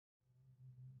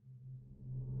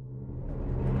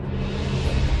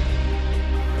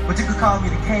But you could call me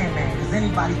the can man, because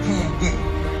anybody can get it.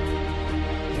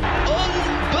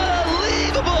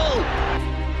 Unbelievable!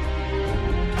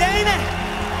 Dana!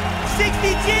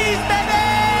 60 G's, baby!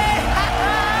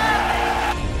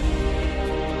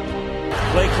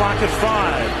 Play clock at 5.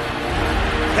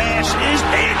 Pass is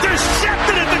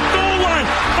intercepted at the goal line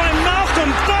by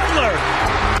Malcolm Butler.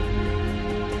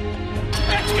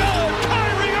 Let's go!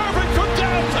 Kyrie Irving from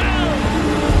downtown!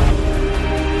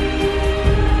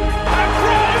 And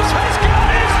Rose has got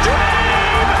his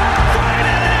dream!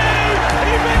 Finally!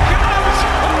 He becomes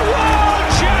a world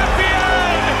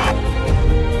champion!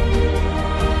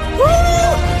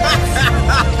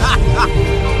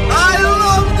 I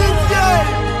love this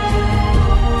game!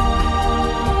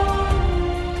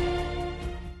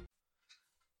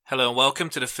 Hello and welcome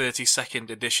to the 32nd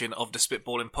edition of the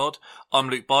Spitballing Pod. I'm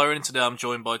Luke Byron and today I'm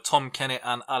joined by Tom Kennett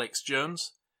and Alex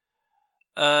Jones.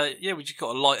 We just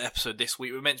got a light episode this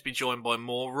week. We're meant to be joined by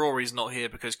more. Rory's not here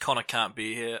because Connor can't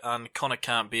be here, and Connor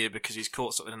can't be here because he's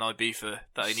caught something in Ibiza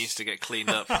that he needs to get cleaned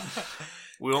up.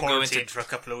 We won't go into for a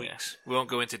couple of weeks. We won't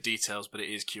go into details, but it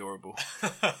is curable.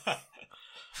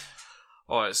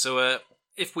 Alright, so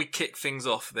if we kick things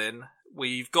off then,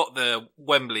 we've got the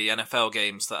Wembley NFL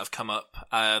games that have come up.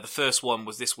 The first one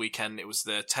was this weekend. It was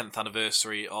the 10th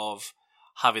anniversary of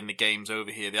having the games over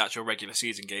here, the actual regular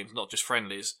season games, not just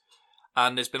friendlies.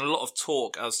 And there's been a lot of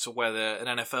talk as to whether an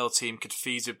NFL team could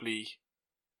feasibly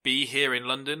be here in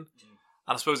London.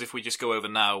 And I suppose if we just go over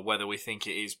now, whether we think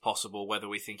it is possible, whether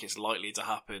we think it's likely to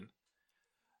happen.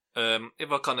 If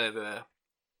I kind of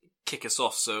kick us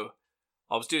off, so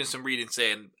I was doing some reading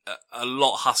saying a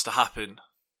lot has to happen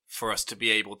for us to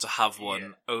be able to have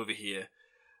one over here.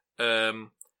 They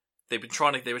were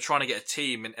trying to get a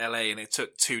team in LA, and it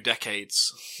took 2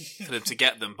 decades for them to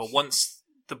get them. But once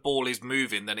the ball is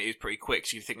moving, then it is pretty quick.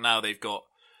 So you think now they've got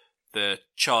the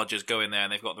Chargers going there,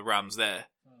 and they've got the Rams there.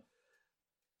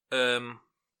 So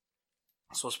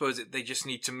I suppose they just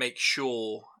need to make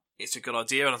sure it's a good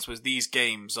idea, and I suppose these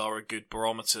games are a good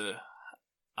barometer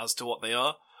as to what they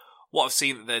are. What I've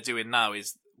seen that they're doing now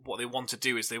is what they want to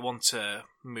do is they want to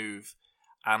move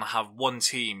and have one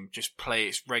team just play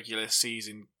its regular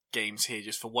season games here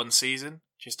just for one season,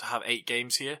 just to have 8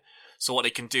 games here. So what they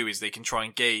can do is they can try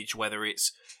and gauge whether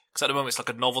it's, because at the moment it's like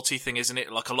a novelty thing, isn't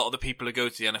it? Like a lot of the people who go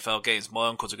to the NFL games, my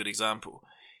uncle's a good example.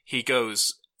 He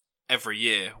goes every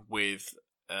year with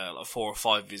like 4 or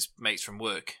 5 of his mates from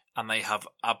work, and they have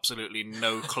absolutely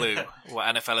no clue what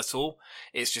NFL at all.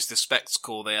 It's just the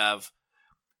spectacle. They have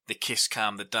the kiss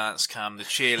cam, the dance cam, the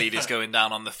cheerleaders going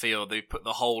down on the field. They put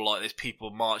the whole, like, there's people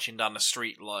marching down the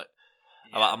street, like,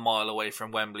 about a mile away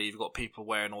from Wembley. You've got people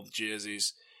wearing all the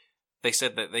jerseys. They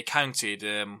said that they counted,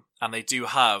 and they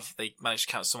managed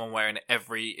to count someone wearing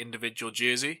every individual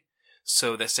jersey.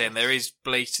 So they're saying there is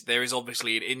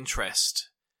obviously an interest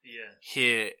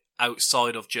here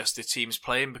outside of just the teams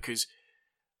playing, because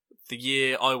the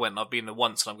year I went, I've been there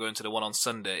once and I'm going to the one on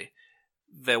Sunday,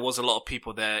 there was a lot of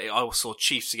people there. I saw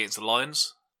Chiefs against the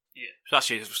Lions. Yeah. It was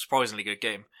actually a surprisingly good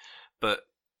game. But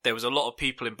there was a lot of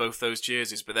people in both those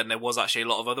jerseys, but then there was actually a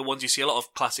lot of other ones. You see a lot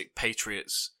of classic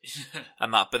Patriots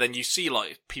and that, but then you see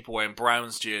like people wearing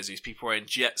Browns jerseys, people wearing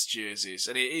Jets jerseys,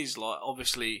 and it is like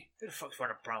obviously... Who the fuck's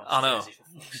wearing a Browns jersey?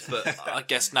 But I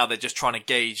guess now they're just trying to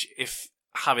gauge if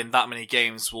having that many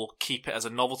games will keep it as a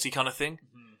novelty kind of thing.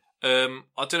 I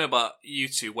don't know about you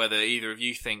two, whether either of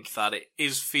you think that it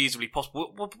is feasibly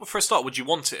possible. Well, for a start, would you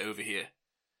want it over here?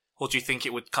 Or do you think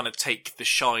it would kind of take the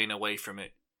shine away from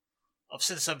it? I've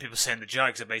seen some people saying the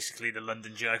Jags are basically the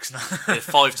London Jags now.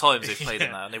 5 times they've played it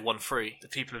now, and they won 3. The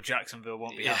people of Jacksonville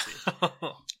won't be happy.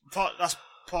 That's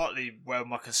partly where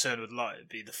my concern would lie.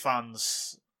 Be the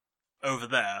fans over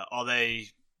there.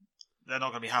 They're not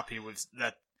going to be happy with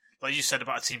that. Like you said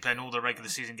about a team playing all the regular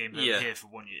season games over here for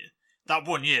 1 year. That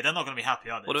 1 year, they're not going to be happy,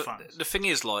 are they? Well, the thing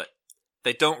is, like,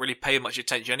 they don't really pay much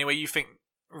attention anyway. You think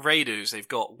Raiders, they've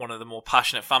got one of the more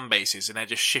passionate fan bases, and they're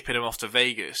just shipping them off to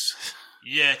Vegas.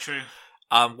 Yeah, true.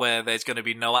 Where there's going to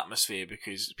be no atmosphere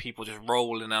because people just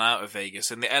roll in and out of Vegas.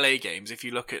 And the LA games, if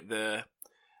you look at the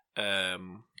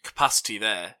capacity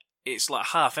there, it's like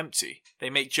half empty. They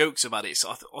make jokes about it.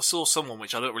 So I saw someone,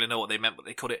 which I don't really know what they meant, but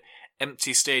they called it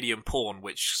empty stadium porn,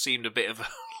 which seemed a bit of a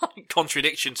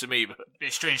contradiction to me. But be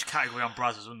a strange category on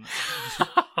Brazzers, wouldn't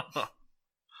it?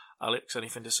 Alex,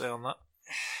 anything to say on that?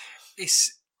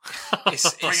 It's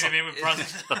bringing him in with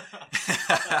Brazzers.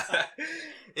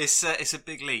 It's a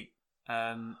big leap.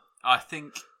 I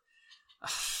think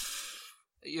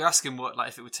you're asking what, like,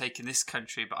 if it were taken this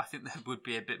country, but I think there would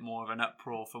be a bit more of an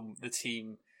uproar from the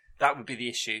team. That would be the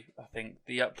issue. I think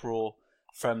the uproar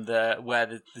from where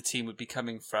the team would be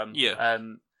coming from. Yeah.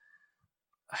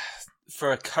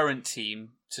 for a current team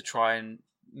to try and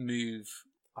move,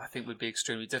 I think would be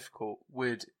extremely difficult.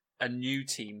 Would a new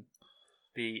team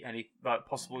be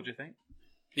possible, do you think?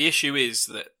 The issue is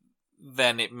that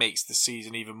then it makes the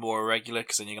season even more irregular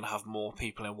because then you're going to have more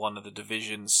people in one of the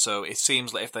divisions. So it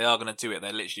seems like if they are going to do it,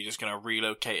 they're literally just going to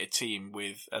relocate a team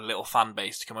with a little fan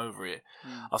base to come over here.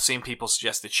 I've seen people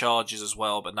suggest the Chargers as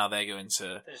well, but now they're going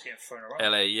to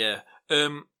LA. Yeah.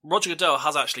 Roger Goodell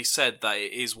has actually said that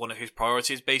it is one of his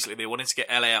priorities. Basically, they wanted to get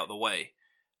LA out of the way,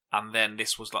 and then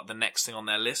this was like the next thing on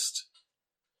their list.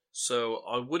 So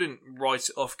I wouldn't write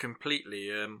it off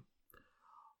completely.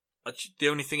 The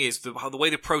only thing is, the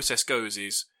way the process goes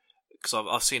is, because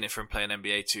I've seen it from playing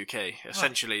NBA 2K,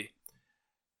 essentially,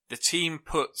 the team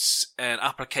puts an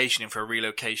application in for a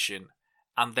relocation,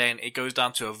 and then it goes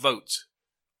down to a vote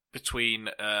between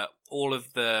all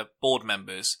of the board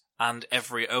members and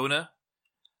every owner.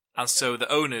 And so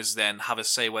the owners then have a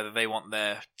say whether they want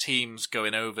their teams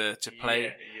going over to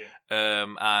play,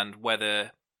 and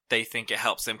whether they think it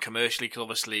helps them commercially, because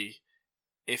obviously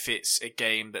if it's a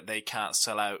game that they can't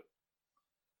sell out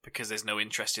because there's no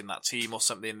interest in that team or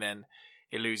something, then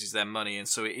it loses their money. And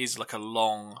so it is like a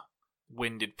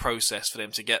long-winded process for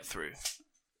them to get through.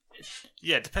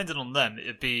 Yeah, depending on them,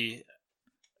 it'd be...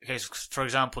 Okay, for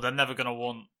example, they're never going to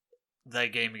want their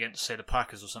game against, say, the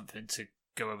Packers or something to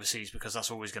go overseas because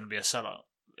that's always going to be a sellout.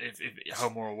 If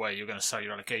home or away, you're going to sell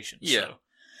your allocation. Yeah. So.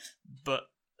 But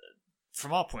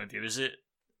from our point of view, do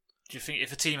you think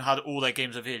if a team had all their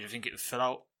games over here, do you think it would fill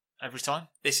out every time?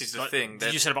 This is the thing.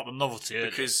 You said about the novelty earlier.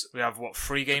 Because we have,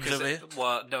 3 games over here?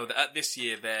 Well, no, this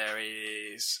year there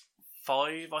is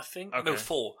 5, I think. Okay. No,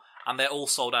 4. And they're all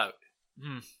sold out.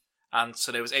 Hmm. And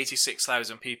so there was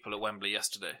 86,000 people at Wembley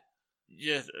yesterday.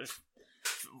 Yeah.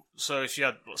 So if you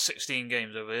had, 16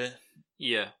 games over here?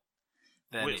 Yeah.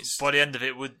 Then by the end of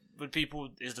it,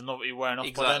 is the novelty wearing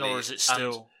off by then, or is it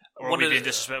still... Or are we being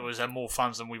disrespectful? Is there more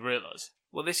fans than we realise?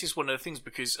 Well, this is one of the things,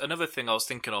 because another thing I was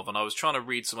thinking of, and I was trying to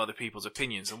read some other people's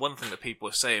opinions, and one thing that people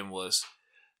were saying was,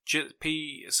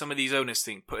 some of these owners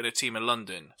think putting a team in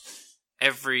London,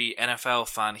 every NFL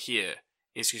fan here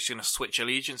is just going to switch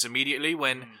allegiance immediately,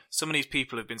 when some of these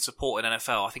people have been supporting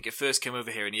NFL. I think it first came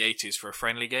over here in the 80s for a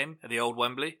friendly game at the old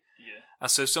Wembley. Yeah.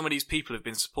 And so some of these people have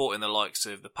been supporting the likes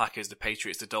of the Packers, the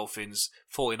Patriots, the Dolphins,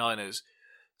 49ers.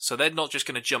 So they're not just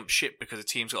going to jump ship because a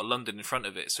team's got London in front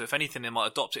of it. So if anything, they might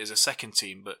adopt it as a second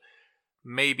team, but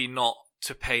maybe not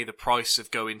to pay the price of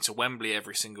going to Wembley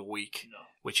every single week,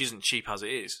 which isn't cheap as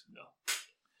it is. No.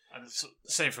 And it's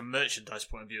the same from merchandise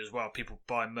point of view as well. People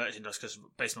buy merchandise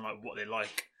based on what they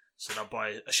like. So they'll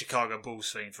buy a Chicago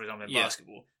Bulls thing, for example, in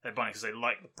basketball. They're buying it because they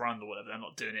like the brand or whatever. They're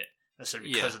not doing it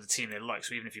necessarily because of the team they like.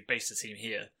 So even if you base the team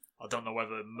here, I don't know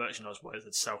whether merchandise-wise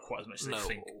they'd sell quite as much as they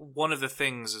think. One of the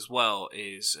things as well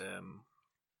is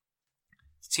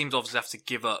teams obviously have to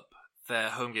give up their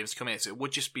home games to come in, so it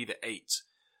would just be the 8.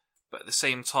 But at the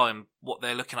same time, what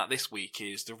they're looking at this week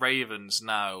is the Ravens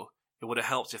now, it would have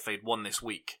helped if they'd won this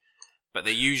week. But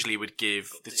they usually would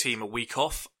give the team a week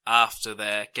off after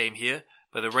their game here.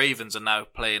 But the Ravens are now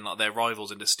playing like their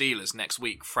rivals in the Steelers next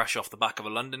week, fresh off the back of a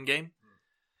London game.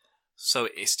 So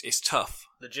it's tough.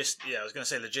 I was going to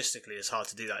say logistically it's hard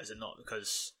to do that, is it not?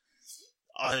 Because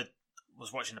I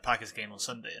was watching the Packers game on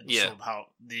Sunday and saw how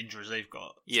the injuries they've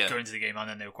got going into the game, and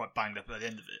then they were quite banged up at the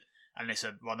end of it. And they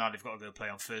said, well, now they've got to go play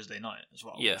on Thursday night as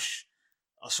well. Yeah. Which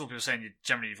I saw people saying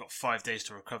you've got 5 days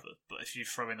to recover, but if you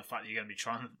throw in the fact that you're going to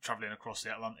be travelling across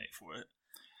the Atlantic for it,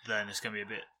 then it's going to be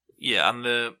a bit... Yeah, and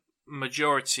the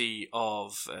majority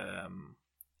of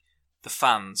the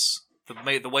fans...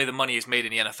 The way the money is made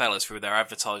in the NFL is through their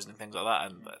advertising and things like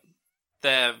that, and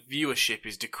their viewership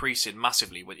is decreasing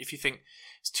massively. If you think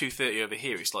it's 2:30 over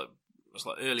here, it's like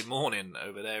early morning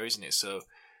over there, isn't it? So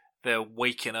they're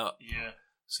waking up. Yeah.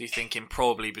 So you're thinking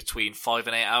probably between 5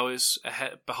 and 8 hours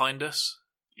behind us.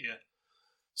 Yeah.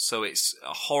 So it's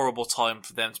a horrible time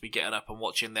for them to be getting up and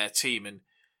watching their team, and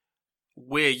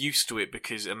we're used to it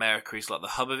because America is like the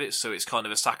hub of it, so it's kind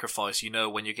of a sacrifice.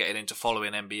 When you're getting into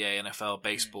following NBA, NFL,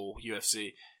 baseball,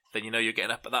 UFC, then you're getting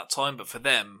up at that time. But for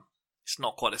them, it's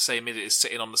not quite the same as it is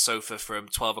sitting on the sofa from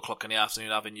 12 o'clock in the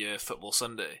afternoon having your football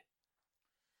Sunday.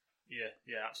 Yeah,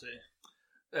 absolutely.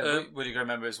 What you got to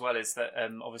remember as well is that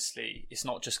obviously it's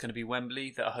not just going to be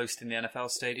Wembley that are hosting the NFL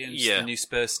stadiums. Yeah. The new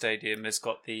Spurs stadium has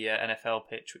got the NFL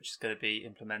pitch, which is going to be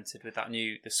implemented with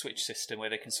the switch system where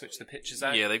they can switch the pitches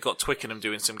out. Yeah, they've got Twickenham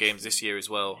doing some games this year as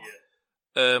well.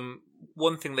 Yeah.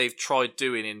 One thing they've tried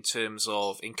doing in terms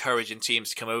of encouraging teams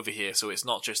to come over here, so it's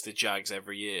not just the Jags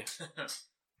every year,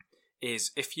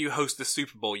 is if you host the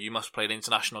Super Bowl, you must play an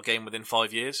international game within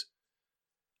 5 years.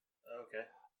 Okay.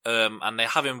 and they're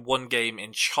having one game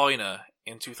in China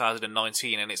in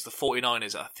 2019, and it's the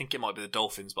 49ers. I think it might be the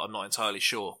Dolphins, but I'm not entirely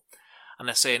sure. And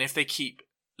they're saying if they keep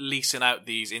leasing out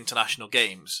these international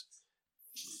games,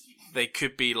 they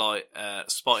could be like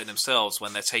spotting themselves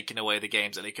when they're taking away the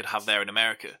games that they could have there in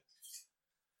America.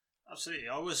 Absolutely.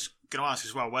 I was going to ask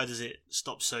as well, where does it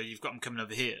stop? So you've got them coming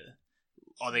over here.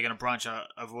 Are they going to branch out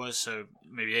otherwise? So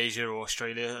maybe Asia or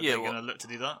Australia? Are they going to look to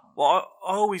do that? Well,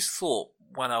 I always thought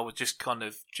when I was just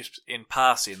in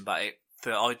passing that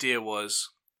the idea was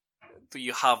that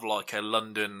you have like a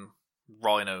London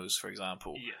Rhinos, for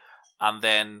example, and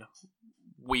then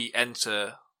we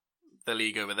enter the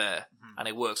league over there, and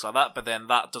it works like that. But then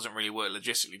that doesn't really work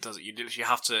logistically, does it? You literally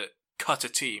have to cut a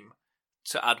team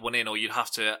to add one in, or you'd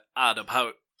have to add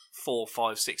about 4,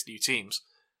 5, 6 new teams.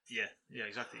 Yeah,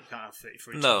 exactly. You can't have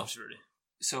 33 teams, really.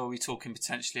 So are we talking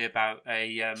potentially about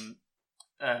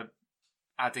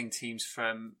adding teams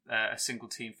from a single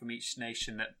team from each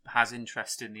nation that has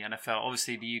interest in the NFL?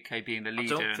 Obviously, the UK being the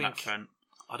leader in that front.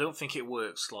 I don't think it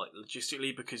works like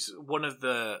logistically, because one of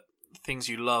the things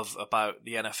you love about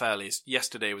the NFL is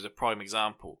yesterday was a prime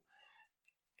example.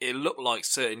 It looked like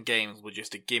certain games were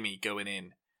just a gimme going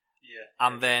in.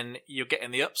 And then you're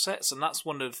getting the upsets, and that's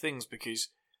one of the things, because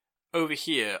over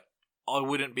here, I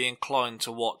wouldn't be inclined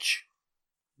to watch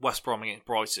West Brom against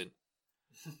Brighton.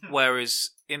 Whereas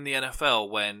in the NFL,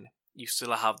 when you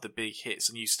still have the big hits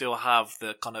and you still have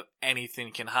the kind of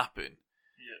anything can happen,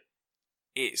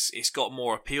 it's got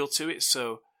more appeal to it.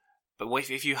 So, but if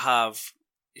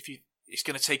it's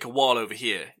going to take a while over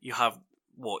here. You have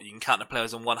you can count the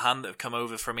players on one hand that have come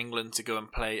over from England to go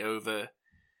and play over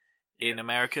in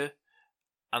America.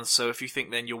 And so if you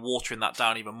think then you're watering that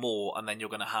down even more, and then you're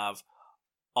going to have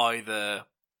either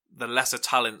the lesser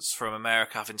talents from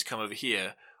America having to come over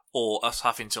here, or us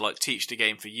having to like teach the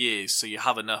game for years, so you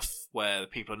have enough where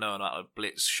people are knowing about like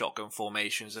blitz, shotgun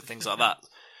formations and things like that,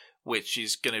 which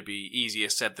is going to be easier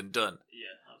said than done.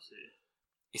 Yeah, absolutely.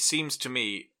 It seems to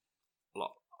me, like,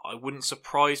 it wouldn't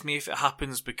surprise me if it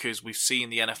happens, because we've seen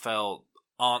the NFL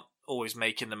aren't always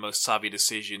making the most savvy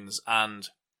decisions, and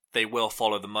they will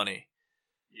follow the money.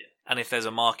 And if there's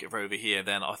a market for over here,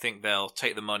 then I think they'll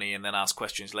take the money and then ask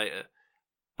questions later.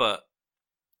 But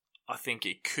I think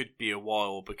it could be a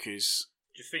while, because...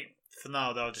 Do you think for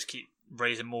now they'll just keep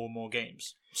raising more and more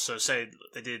games? So say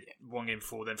they did 1 game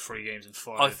 4, then 3 games and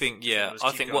 5. I think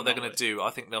what they're going to do, I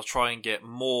think they'll try and get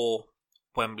more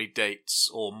Wembley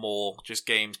dates or more just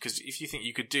games. Because if you think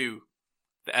you could do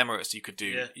the Emirates, you could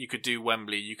do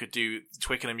Wembley, you could do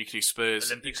Twickenham, you could do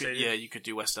Spurs. You could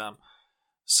do West Ham.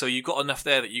 So you've got enough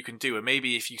there that you can do. And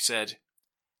maybe if you said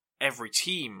every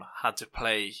team had to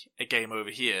play a game over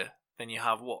here, then you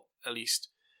have, at least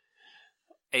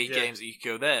 8 games that you could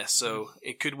go there. So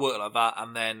it could work like that.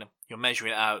 And then you're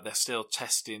measuring it out. They're still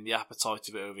testing the appetite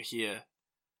of it over here.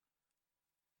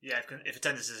 Yeah, if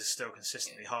attendances are still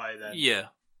consistently high, then... Yeah,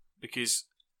 because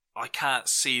I can't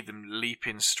see them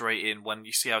leaping straight in when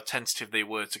you see how tentative they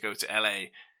were to go to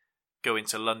LA. Going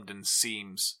to London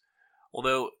seems...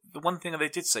 Although, the one thing that they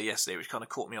did say yesterday, which kind of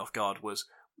caught me off guard, was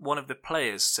one of the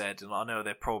players said, and I know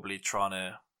they're probably trying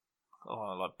to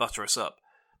butter us up,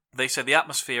 they said the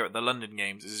atmosphere at the London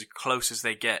games is as close as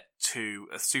they get to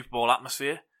a Super Bowl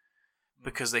atmosphere,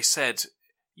 because they said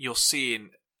you're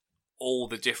seeing all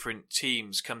the different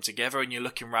teams come together and you're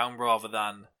looking round, rather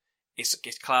than it's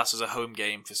classed as a home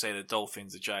game for, say, the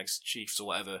Dolphins, the Jags, Chiefs or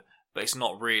whatever, but it's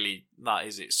not really that,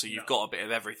 is it? So you've got a bit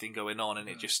of everything going on, and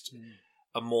it just...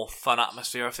 a more fun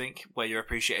atmosphere, I think, where you're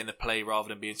appreciating the play rather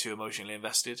than being too emotionally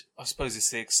invested. I suppose it's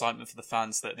the excitement for the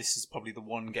fans that this is probably the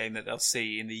one game that they'll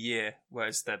see in the year,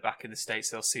 whereas they're back in the States,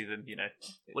 they'll see them,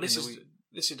 Well, this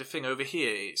is the thing. Over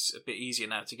here, it's a bit easier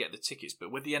now to get the tickets,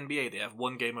 but with the NBA, they have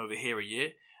one game over here a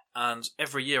year, and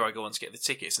every year I go on to get the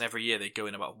tickets, and every year they go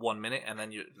in about 1 minute, and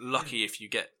then you're lucky if you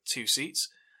get 2 seats.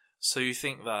 So you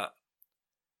think that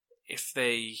if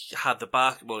they had the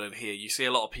basketball over here, you see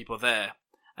a lot of people there.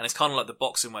 And it's kind of like the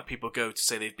boxing, where people go to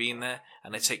say they've been there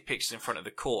and they take pictures in front of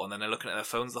the court and then they're looking at their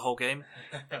phones the whole game.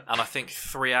 And I think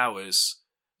 3 hours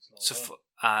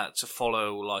to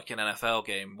follow like an NFL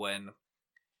game, when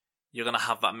you're going to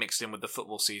have that mixed in with the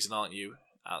football season, aren't you?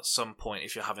 At some point,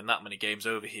 if you're having that many games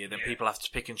over here, then people have to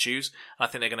pick and choose. And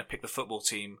I think they're going to pick the football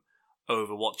team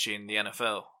over watching the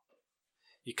NFL.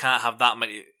 You can't have that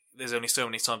many. There's only so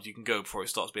many times you can go before it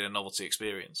starts being a novelty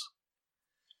experience.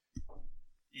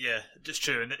 Yeah, that's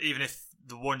true. And even if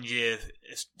the 1 year,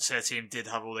 if say a team did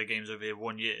have all their games over here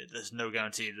 1 year, there's no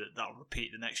guarantee that that'll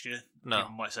repeat the next year. No.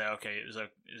 People might say, okay, it was a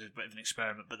bit of an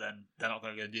experiment, but then they're not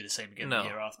going to go do the same again the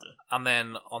year after. And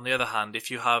then, on the other hand, if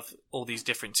you have all these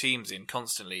different teams in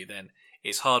constantly, then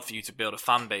it's hard for you to build a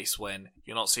fan base when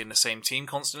you're not seeing the same team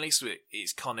constantly. So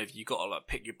it's kind of, you got to like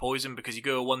pick your poison, because you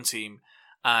go to one team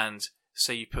and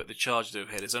say you put the Chargers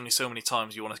over here, there's only so many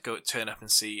times you want to go turn up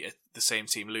and see the same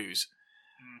team lose.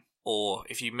 Or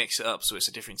if you mix it up so it's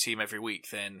a different team every week,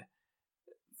 then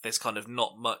there's kind of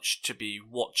not much to be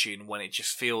watching when it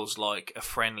just feels like a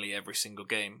friendly every single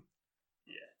game.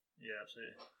 Yeah,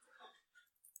 absolutely.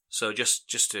 So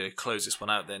just to close this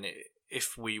one out then,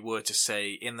 if we were to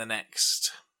say in the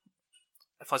next,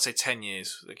 if I'd say 10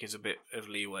 years, that gives a bit of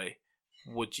leeway,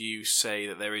 would you say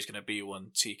that there is going to be one,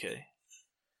 TK?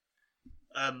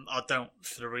 I don't,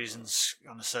 for the reasons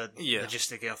I said. Yeah.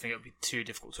 Logistically, I think it would be too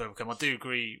difficult to overcome. I do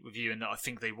agree with you in that I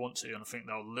think they want to, and I think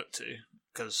they'll look to,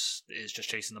 because it is just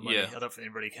chasing the money. Yeah. I don't think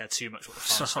they really care too much what the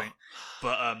fans think.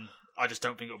 But I just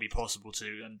don't think it will be possible to.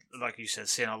 And like you said,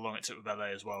 seeing how long it took with LA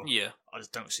as well, Yeah. I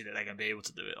just don't see that they're going to be able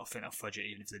to do it. I think they'll fudge it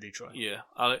even if they do try. Yeah.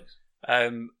 Alex?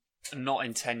 Not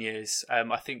in 10 years.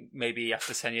 I think maybe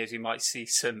after 10 years we might see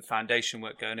some foundation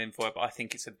work going in for it, but I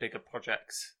think it's a bigger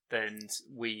project than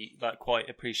we quite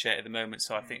appreciate at the moment.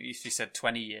 So I think if you said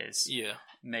 20 years, Yeah.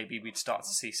 maybe we'd start to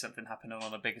see something happen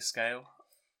on a bigger scale.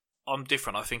 I'm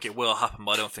different. I think it will happen,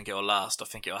 but I don't think it'll last. I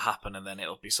think it'll happen and then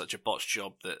it'll be such a botched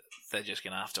job that they're just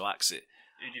going to have to axe it.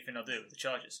 Who do you think they'll do it with the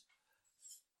Chargers?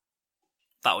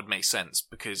 That would make sense,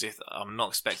 because if I'm not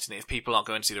expecting it, if people aren't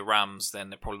going to see the Rams,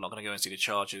 then they're probably not going to go and see the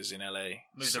Chargers in LA.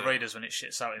 Move the Raiders when it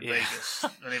shits out in Yeah. Vegas.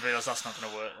 Then they realise that's not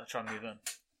going to work. They'll try and move them.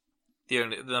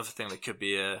 Another thing that could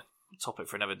be a topic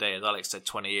for another day, as Alex said,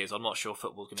 20 years. I'm not sure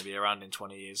football's going to be around in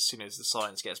 20 years. As soon as the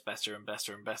science gets better and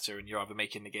better and better, and you're either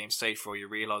making the game safer or you're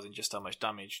realising just how much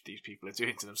damage these people are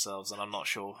doing to themselves, and I'm not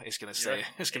sure it's going to stay.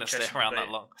 It's going to stay around that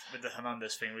long. With the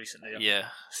Hernandez thing recently, Yeah.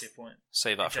 I see your point.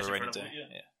 Save that for a rainy Interesting day. for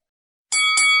another- Yeah.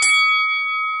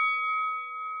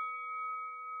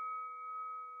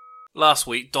 Last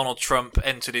week, Donald Trump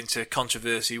entered into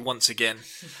controversy once again,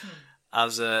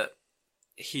 as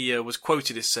he was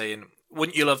quoted as saying,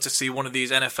 "Wouldn't you love to see one of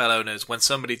these NFL owners, when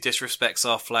somebody disrespects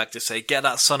our flag, to say, 'Get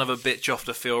that son of a bitch off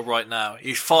the field right now.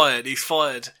 He's fired, he's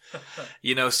fired.'"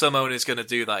 You know, some owner's going to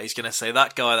do that. He's going to say,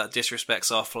 "That guy that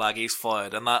disrespects our flag, he's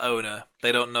fired." And that owner,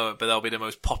 they don't know it, but they'll be the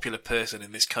most popular person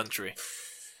in this country.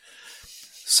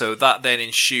 So that then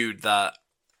ensued that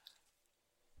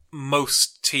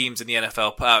most teams in the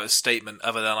NFL put out a statement,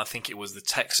 other than I think it was the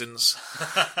Texans,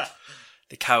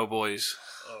 the Cowboys.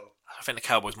 I think the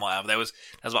Cowboys might have. There was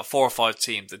about 4 or 5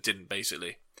 teams that didn't,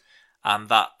 basically. And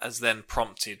that has then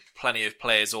prompted plenty of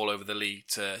players all over the league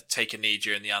to take a knee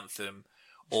during the anthem,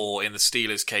 or in the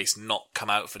Steelers' case, not come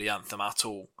out for the anthem at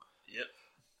all.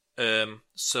 Yep.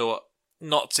 So,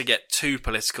 not to get too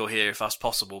political here, if that's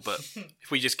possible, but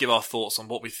if we just give our thoughts on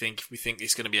what we think, if we think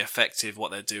it's going to be effective, what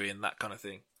they're doing, that kind of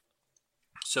thing.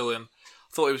 So, I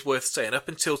thought it was worth saying, up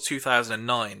until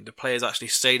 2009, the players actually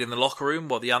stayed in the locker room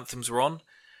while the anthems were on,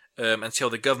 until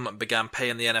the government began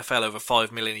paying the NFL over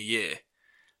 $5 million a year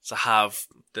to have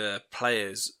the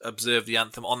players observe the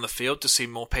anthem on the field to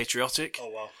seem more patriotic. Oh,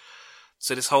 wow.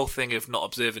 So this whole thing of not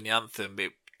observing the anthem,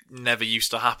 it never used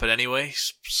to happen anyway.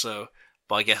 So,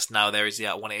 but I guess now there is the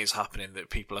when it is happening, that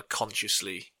people are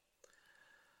consciously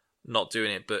not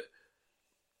doing it. But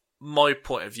my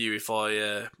point of view, if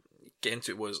I get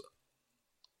into it, was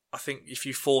I think if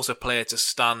you force a player to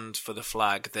stand for the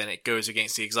flag, then it goes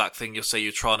against the exact thing you'll say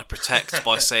you're trying to protect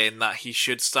by saying that he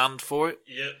should stand for it.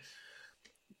 Yep.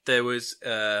 There was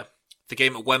the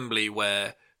game at Wembley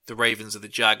where the Ravens and the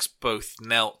Jags both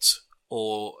knelt,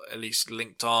 or at least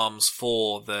linked arms,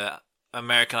 for the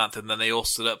American anthem, then they all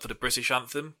stood up for the British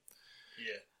anthem.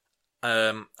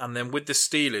 Yeah. And then with the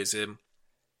Steelers,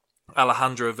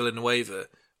 Alejandro Villanueva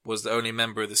was the only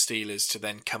member of the Steelers to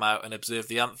then come out and observe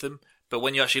the anthem. But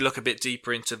when you actually look a bit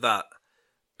deeper into that,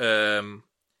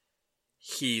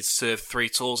 he's served 3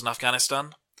 tours in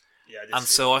Afghanistan. Yeah, And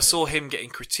so I saw him getting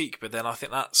critique, but then I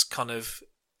think that's kind of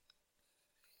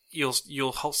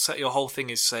your whole thing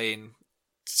is saying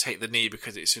to take the knee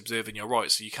because it's observing your right,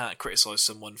 so you can't criticise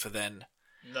someone for then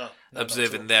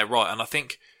observing their right. And I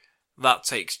think that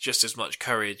takes just as much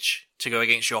courage to go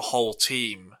against your whole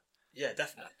team. Yeah,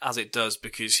 definitely. As it does,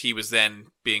 because he was then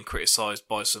being criticised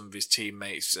by some of his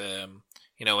teammates.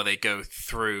 Where they go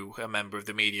through a member of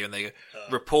the media and they go,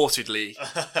 reportedly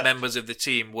members of the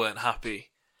team weren't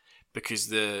happy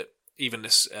because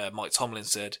Mike Tomlin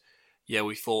said, "Yeah,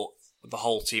 we thought the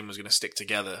whole team was going to stick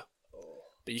together,"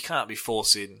 but you can't be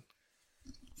forcing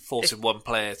one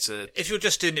player to. If you're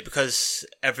just doing it because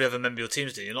every other member of your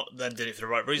team's doing it, you're not then doing it for the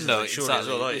right reasons. No, surely,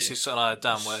 exactly. as well, This is something I had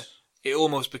down where it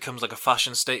almost becomes like a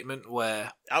fashion statement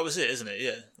where that was it, isn't it?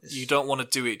 Yeah. You don't want to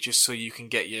do it just so you can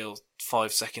get your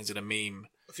 5 seconds in a meme.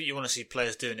 I think you want to see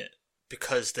players doing it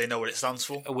because they know what it stands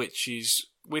for. Which is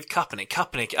with Kaepernick.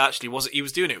 Kaepernick actually he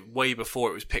was doing it way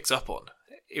before it was picked up on.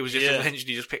 It was just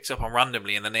eventually just picked up on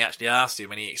randomly, and then they actually asked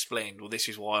him, and he explained, "Well, this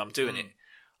is why I'm doing it.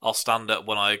 I'll stand up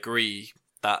when I agree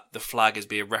that the flag is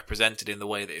being represented in the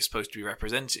way that it's supposed to be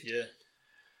represented." Yeah.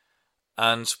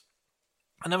 And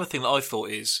another thing that I thought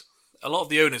is a lot of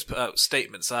the owners put out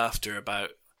statements after about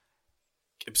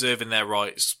observing their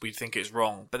rights. We think it's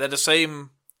wrong, but they're the same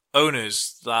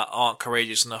owners that aren't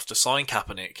courageous enough to sign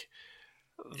Kaepernick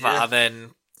that are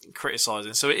then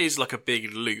criticising. So it is like a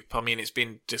big loop. I mean, it's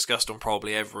been discussed on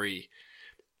probably every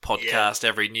podcast,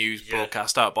 every news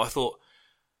broadcast out, but I thought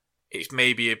it's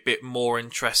maybe a bit more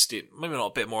interesting, maybe not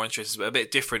a bit more interesting, but a bit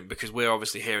different because we're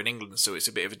obviously here in England, so it's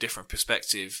a bit of a different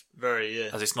perspective. Very,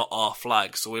 as it's not our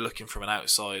flag, so we're looking from an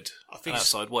outside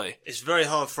way. It's very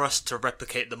hard for us to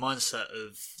replicate the mindset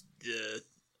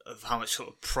of how much sort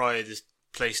of pride is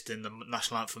placed in the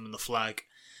national anthem and the flag.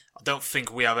 I don't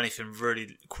think we have anything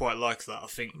really quite like that. I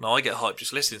think. No, I get hyped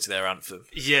just listening to their anthem.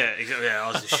 Yeah, exactly. Yeah,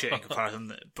 I was just shit in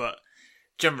comparison. But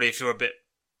generally, if you're a bit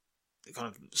kind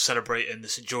of celebrating the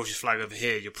St George's flag over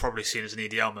here, you're probably seen as an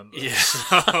EDL member. Yeah.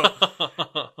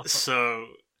 So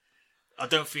I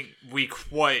don't think we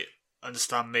quite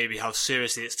understand maybe how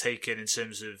seriously it's taken in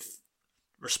terms of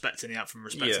respecting the anthem,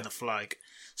 respecting the flag.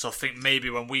 So I think maybe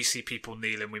when we see people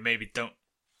kneeling, we maybe don't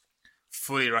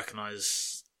fully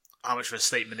recognise how much of a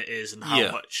statement it is and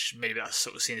how much maybe that's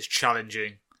sort of seen as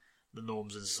challenging the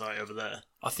norms in society over there.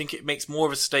 I think it makes more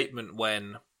of a statement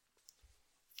when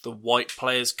the white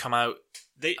players come out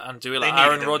and do it. Like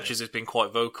Aaron Rodgers has been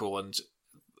quite vocal, and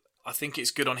I think it's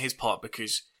good on his part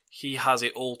because he has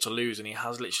it all to lose and he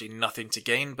has literally nothing to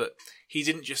gain. But he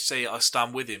didn't just say, "I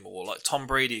stand with him," or like Tom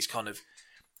Brady's kind of.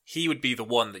 He would be the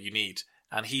one that you need.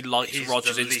 And he liked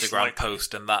Rodgers' Instagram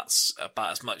post, and that's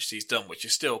about as much as he's done, which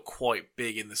is still quite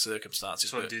big in the circumstances.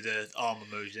 So do the arm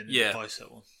emoji and the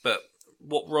bicep one. But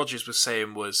what Rodgers was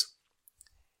saying was,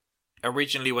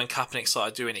 originally when Kaepernick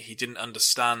started doing it, he didn't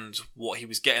understand what he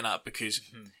was getting at because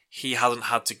he hasn't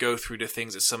had to go through the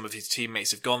things that some of his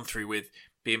teammates have gone through with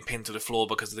being pinned to the floor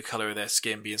because of the colour of their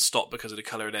skin, being stopped because of the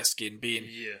colour of their skin, being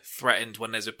threatened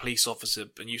when there's a police officer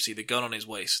and you see the gun on his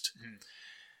waist.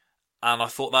 And I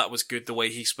thought that was good the way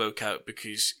he spoke out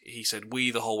because he said we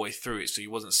the whole way through it. So he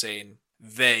wasn't saying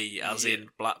they as in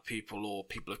black people or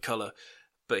people of colour,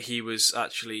 but he was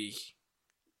actually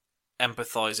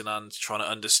empathising and trying to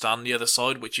understand the other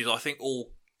side, which is I think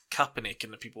all Kaepernick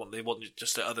and the people they want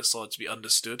just the other side to be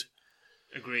understood.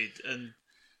 Agreed. And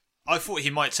I thought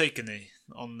he might take a knee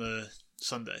on the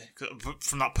Sunday.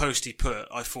 From that post he put,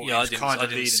 I thought he was kind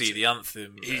of leading. I didn't see the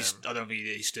anthem. I don't think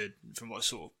he stood from what I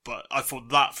saw. But I thought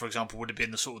that, for example, would have been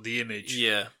the sort of the image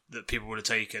that people would have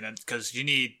taken. And because you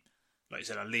need, like you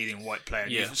said, a leading white player.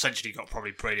 And you've essentially got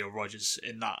probably Brady or Rodgers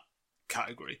in that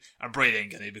category. And Brady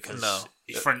ain't going to because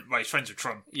he's friends with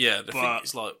Trump. Yeah, the thing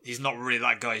is like he's not really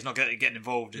that guy. He's not getting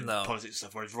involved in politics and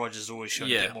stuff, whereas Rodgers always shown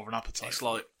a bit more of an appetite. It's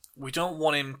like, we don't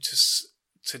want him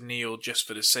to kneel just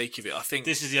for the sake of it. I think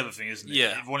this is the other thing, isn't it?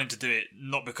 Yeah. You want him to do it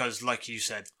not because, like you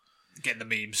said, getting the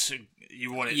memes.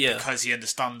 You want it because he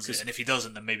understands it, and if he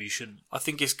doesn't, then maybe you shouldn't. I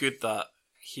think it's good that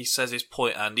he says his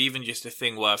point, and even just a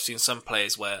thing where I've seen some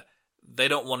players where they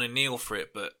don't want to kneel for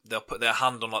it, but they'll put their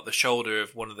hand on like the shoulder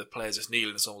of one of the players that's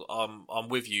kneeling. So I'm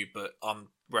with you, but I'm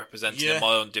representing in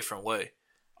my own different way.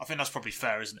 I think that's probably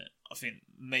fair, isn't it? I think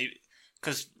maybe.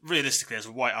 Because realistically, as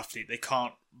a white athlete, they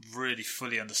can't really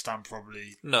fully understand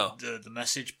probably the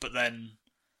message. But then,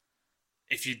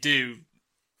 if you do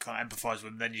kind of empathise with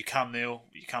them, then you can kneel,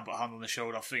 you can put a hand on the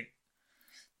shoulder. I think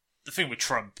the thing with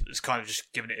Trump is kind of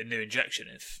just giving it a new injection.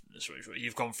 If that's what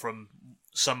you've gone from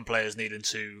some players needing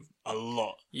to a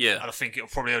lot, and I think it'll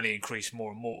probably only increase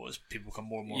more and more as people become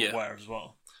more and more aware as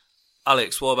well.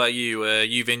 Alex, what about you?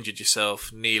 You've injured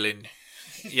yourself kneeling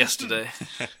yesterday.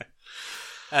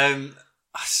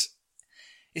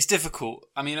 It's difficult.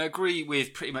 I mean, I agree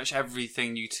with pretty much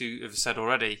everything you two have said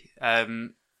already. The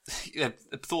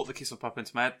thought that keeps popping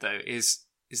into my head, though, is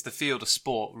the field of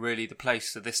sport really the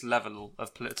place for this level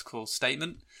of political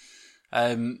statement?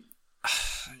 It's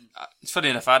funny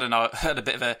enough, I had a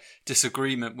bit of a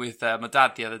disagreement with my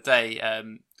dad the other day.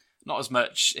 Not as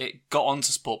much, it got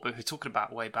onto sport, but we were talking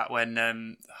about way back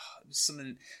when it's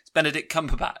Benedict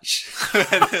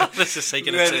Cumberbatch. This is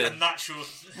taking a When- turn. natural.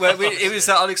 It was.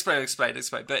 I'll explain.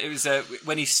 But it was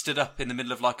when he stood up in the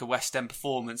middle of like a West End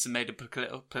performance and made a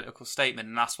political statement,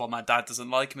 and that's why my dad doesn't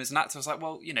like him as an actor. I was like,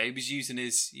 well, you know, he was using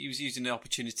the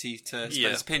opportunity to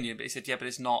spread his opinion, but he said, yeah, but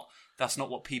it's not. That's not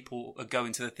what people are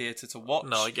going to the theatre to watch.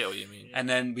 No, I get what you mean. And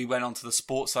then we went on to the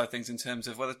sports side of things in terms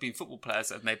of, well, there's been football players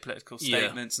that have made political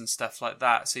statements and stuff like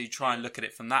that. So you try and look at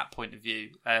it from that point of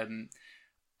view.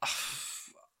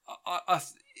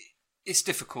 It's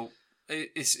difficult.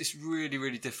 It's really,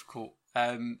 really difficult.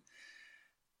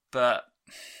 But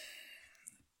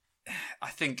I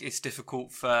think it's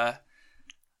difficult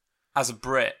as a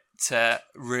Brit to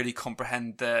really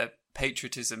comprehend the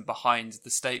patriotism behind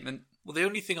the statement. Well, the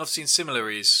only thing I've seen similar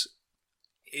is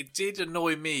it did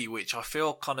annoy me, which I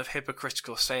feel kind of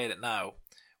hypocritical saying it now,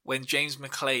 when James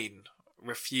McClean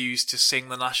refused to sing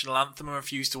the national anthem and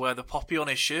refused to wear the poppy on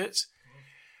his shirt.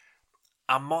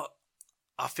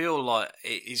 I feel like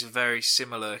it is a very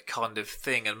similar kind of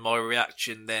thing, and my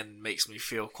reaction then makes me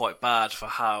feel quite bad for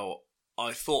how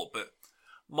I thought. But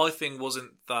my thing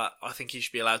wasn't that I think he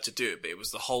should be allowed to do it, but it was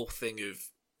the whole thing of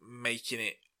making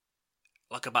it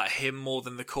like about him more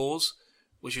than the cause,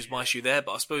 which is my issue there.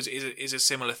 But I suppose it is a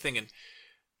similar thing. And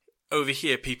over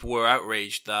here, people were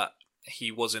outraged that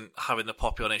he wasn't having the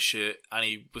poppy on his shirt and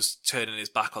he was turning his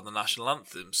back on the national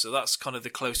anthem. So that's kind of the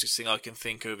closest thing I can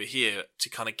think over here to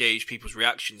kind of gauge people's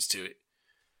reactions to it.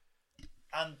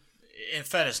 And in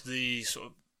fairness, the sort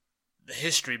of the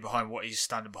history behind what he's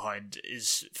standing behind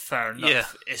is fair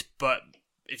enough. Yeah. But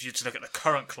if you to look at the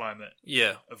current climate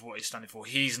Yeah. of what he's standing for,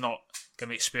 he's not going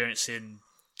to be experiencing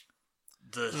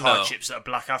the No. hardships that a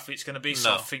black athlete's going to be. So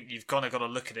No. I think you've kind of got to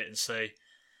look at it and say,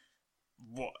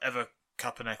 whatever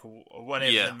Kaepernick or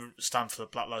whatever Yeah. them stand for the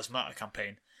Black Lives Matter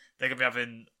campaign, they're going to be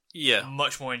having Yeah.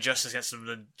 much more injustice against them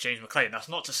than James McClean. That's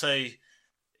not to say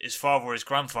his father or his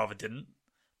grandfather didn't,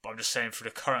 but I'm just saying for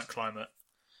the current climate,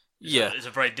 Yeah. it's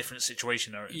a very different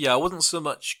situation there. Yeah, I wasn't so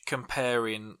much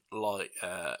comparing like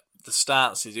the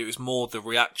stances. It was more the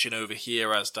reaction over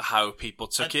here as to how people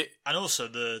took it. And also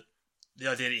the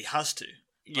idea that he has to.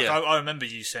 Like, Yeah. I remember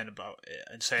you saying about it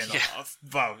and saying, like, Yeah.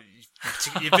 well,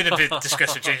 you've been a bit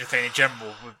discussed with James McClean in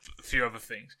general with a few other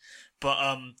things.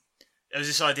 But there was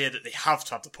this idea that they have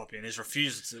to have the poppy and his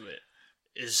refusal to do it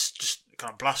is just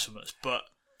kind of blasphemous. But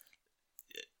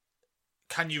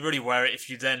can you really wear it if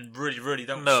you then really, really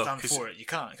don't No, stand 'cause for it? You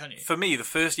can't, can you? For me, the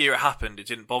first year it happened, it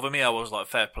didn't bother me. I was like,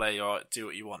 fair play, alright, do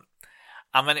what you want.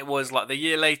 And then it was like the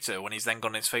year later when he's then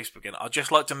gone on his Facebook again, I'd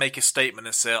just like to make a statement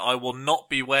and say, I will not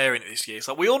be wearing it this year. It's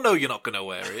like, we all know you're not going to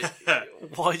wear it.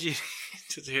 Why do you need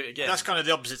to do it again? That's kind of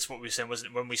the opposite to what we were saying,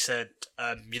 wasn't it? When we said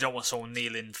you don't want someone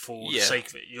kneeling for the Yeah. sake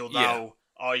of it. You're now,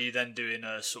 are you then doing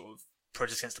a sort of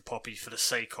protest against the poppy for the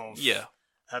sake of Yeah.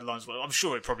 headlines? Well, I'm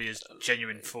sure it probably is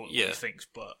genuine for what Yeah. he thinks,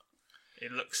 but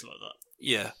it looks like that.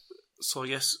 Yeah. So I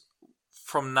guess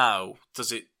from now,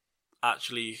 does it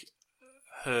actually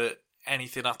hurt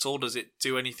anything at all? Does it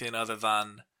do anything other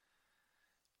than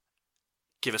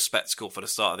give a spectacle for the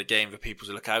start of the game for people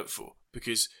to look out for?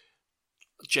 Because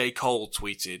J. Cole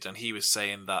tweeted and he was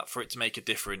saying that for it to make a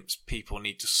difference, people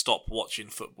need to stop watching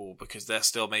football because they're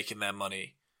still making their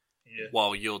money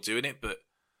while you're doing it. But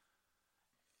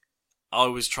I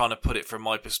was trying to put it from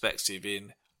my perspective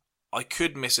in, I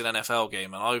could miss an NFL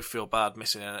game and I would feel bad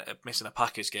missing a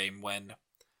Packers game when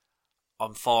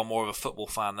I'm far more of a football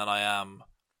fan than I am,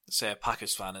 say, a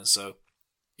Packers fan. And so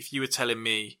if you were telling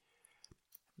me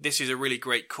this is a really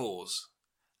great cause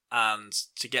and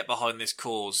to get behind this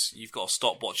cause you've got to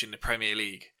stop watching the Premier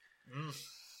League,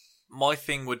 my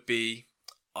thing would be,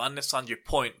 I understand your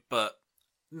point, but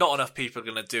not enough people are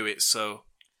going to do it, so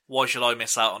why should I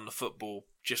miss out on the football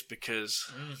just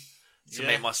because to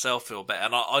make myself feel better?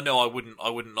 And I know I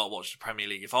wouldn't not watch the Premier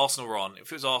League. If Arsenal were on,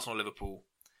 if it was Arsenal-Liverpool,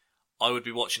 I would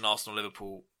be watching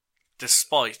Arsenal-Liverpool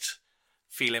despite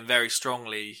feeling very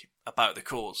strongly about the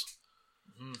cause.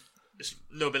 It's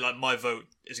a little bit like my vote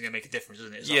isn't going to make a difference,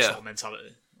 isn't it? It's that Yeah. sort of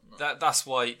mentality. That's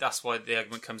why the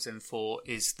argument comes in for,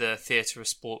 is the theatre of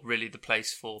sport really the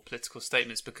place for political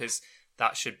statements? Because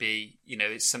that should be,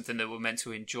 it's something that we're meant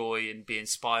to enjoy and be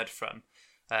inspired from,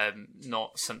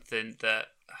 not something that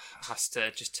has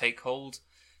to just take hold.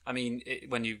 I mean,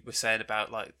 when you were saying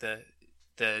about like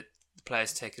the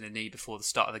players taking a knee before the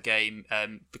start of the game,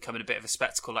 becoming a bit of a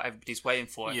spectacle like everybody's waiting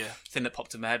for. Yeah. The thing that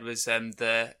popped in my head was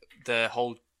the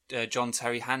whole John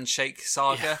Terry handshake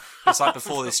saga. It's like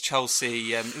before this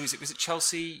Chelsea. Was it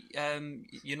Chelsea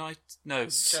United? No,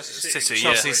 City.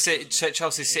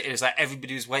 Chelsea City. It was like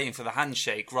everybody was waiting for the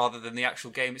handshake rather than the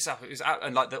actual game itself. It was out,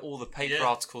 and like all the paper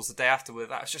articles the day after with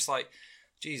that. It's just like,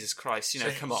 Jesus Christ,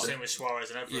 come on. Same with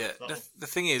Suarez and everything. Yeah, the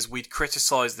thing is, we'd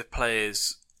criticise the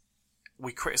players.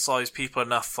 We criticise people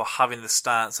enough for having the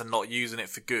stance and not using it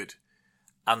for good.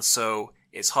 And so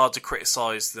it's hard to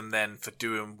criticise them then for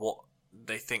doing what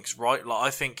they think's right. Like, I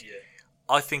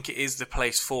think it is the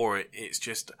place for it. It's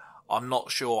just, I'm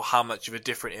not sure how much of a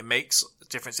difference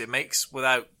it makes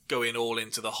without going all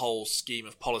into the whole scheme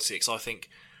of politics. I think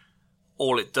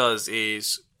all it does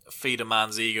is feed a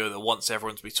man's ego that wants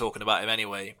everyone to be talking about him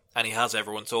anyway, and he has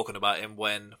everyone talking about him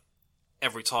when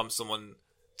every time someone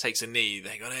takes a knee,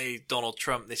 they go, "Hey, Donald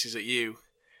Trump, this is at you,"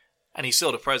 and he's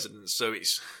still the president. So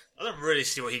it's, I don't really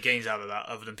see what he gains out of that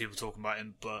other than people talking about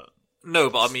him. But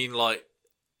I mean, like,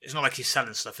 it's not like he's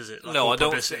selling stuff, is it? Like, no, I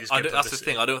don't. That's the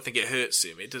thing. I don't think it hurts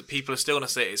him. People are still going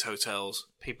to stay at his hotels.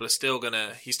 People are still going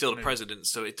to. He's still the president,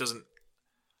 so it doesn't.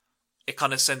 It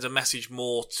kind of sends a message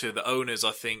more to the owners,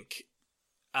 I think,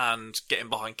 and getting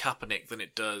behind Kaepernick than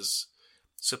it does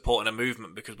supporting a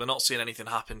movement, because we're not seeing anything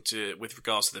happen with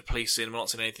regards to the policing. We're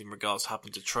not seeing anything in regards to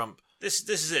happen to Trump. This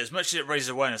is it. As much as it raises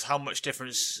awareness, how much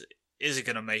difference is it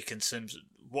going to make in terms of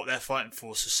what they're fighting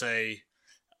for? So say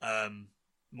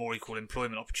more equal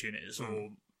employment opportunities or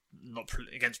not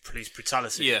against police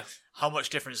brutality. Yeah. How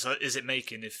much difference is it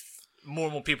making if more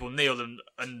and more people kneel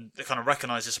and they kind of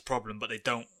recognise it's a problem, but they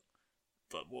don't?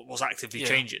 But what's actively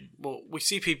changing? Well, we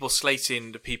see people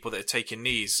slating the people that are taking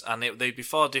knees, and they'd be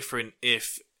far different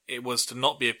if it was to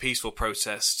not be a peaceful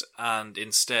protest, and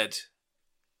instead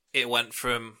it went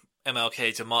from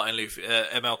MLK to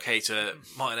MLK to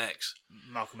Martin X.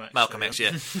 Malcolm X,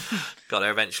 yeah. Got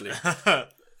there eventually.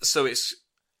 So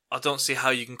I don't see how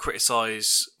you can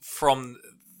criticise from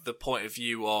the point of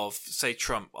view of, say,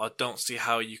 Trump. I don't see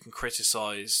how you can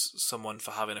criticise someone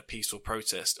for having a peaceful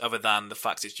protest, other than the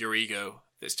fact it's your ego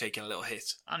that's taking a little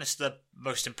hit. And it's the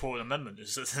most important amendment,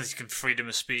 is that you can freedom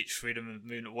of speech, freedom of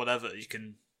movement, whatever. You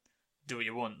can do what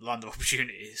you want, land of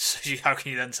opportunities. So how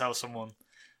can you then tell someone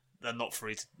they're not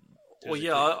free to do? Well,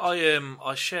 yeah,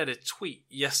 I shared a tweet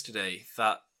yesterday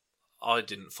that I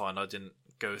didn't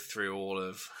go through all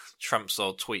of Trump's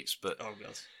old tweets, but oh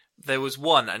god. There was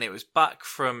one, and it was back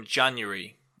from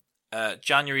January the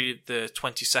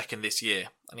 22nd this year.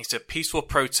 And he said, "Peaceful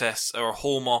protests are a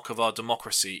hallmark of our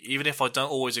democracy. Even if I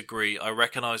don't always agree, I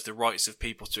recognise the rights of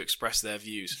people to express their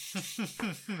views."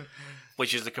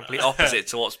 Which is the complete opposite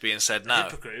to what's being said now.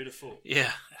 Hypocrite, who'd have thought?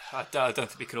 Yeah. I don't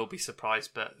think we can all be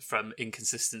surprised, but from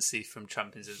inconsistency from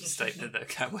Trump in his statement, that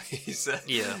can't we?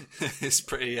 Yeah. It's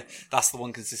pretty. That's the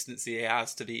one consistency he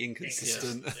has, to be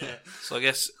inconsistent. Yes. Yeah. So I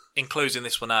guess in closing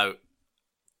this one out,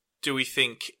 do we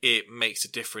think it makes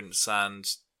a difference, and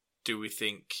do we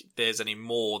think there's any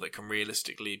more that can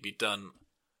realistically be done?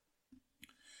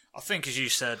 I think, as you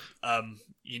said,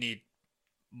 you need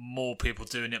more people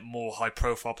doing it, more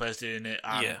high-profile players doing it,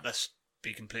 and let's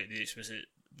be completely explicit,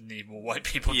 need more white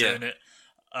people doing it.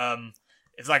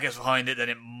 If that gets behind it, then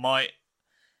it might...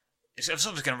 It's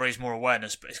obviously going to raise more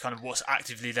awareness, but it's kind of what's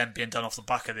actively then being done off the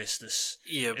back of this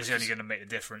is only going to make the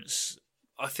difference.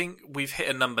 I think we've hit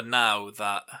a number now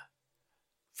that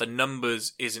the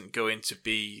numbers isn't going to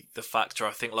be the factor.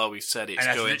 I think, like we've said, it's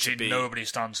going to be... nobody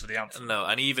stands for the anthem. No,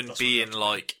 and even that's being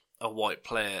like a white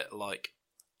player, like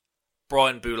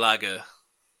Brian Bulaga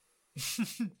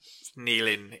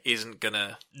kneeling isn't going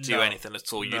to do anything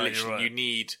at all. You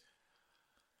need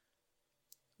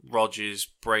Rodgers,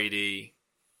 Brady,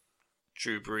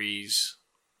 Drew Brees,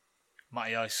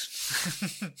 Matty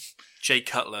Ice. Jay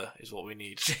Cutler is what we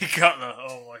need. Jay Cutler,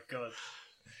 oh my god.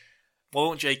 Why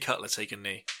won't Jay Cutler take a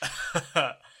knee?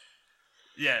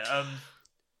 Yeah,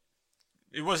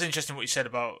 it was interesting what you said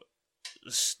about,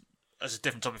 as a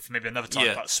different topic for maybe another time,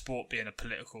 about sport being a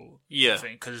political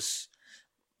thing, because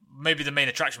maybe the main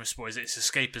attraction with sport is its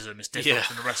escapism. It's different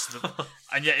from the rest of them,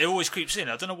 and yet it always creeps in.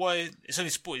 I don't know why. It's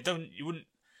only sport. You wouldn't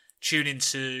tune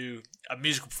into a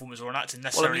musical performance or an acting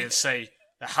necessarily and say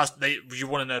you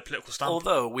want to know a political standpoint.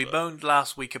 Although we moaned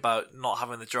last week about not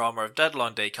having the drama of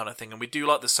deadline day kind of thing, and we do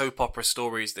like the soap opera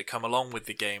stories that come along with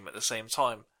the game at the same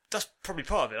time. That's probably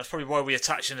part of it. That's probably why we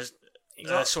attach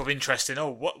sort of interest in,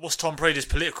 what's Tom Brady's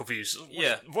political views?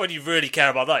 Why do you really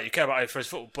care about that? You care about how he throws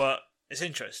football, but it's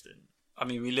interesting. I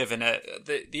mean, we live in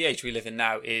the age we live in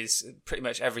now is pretty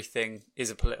much everything is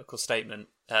a political statement.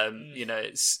 You know,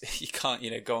 you can't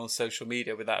go on social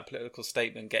media without a political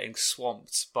statement getting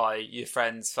swamped by your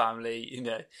friends, family. You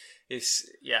know,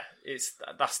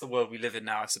 that's the world we live in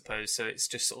now, I suppose. So it's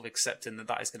just sort of accepting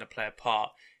that is going to play a part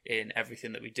in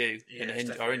everything that we do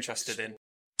and are interested in.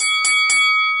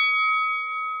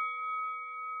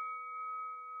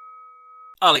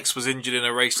 Alex was injured in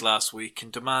a race last week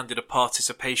and demanded a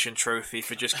participation trophy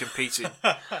for just competing.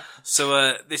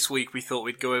 So this week we thought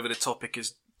we'd go over the topic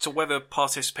as to whether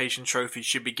participation trophies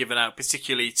should be given out,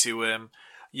 particularly to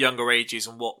younger ages,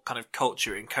 and what kind of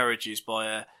culture it encourages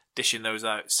by dishing those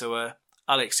out. So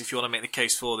Alex, if you want to make the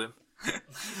case for them.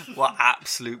 What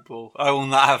absolute ball. I will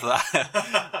not have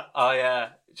that. I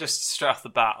just straight off the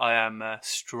bat, I am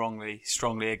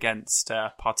strongly against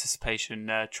participation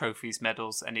trophies,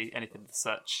 medals, anything of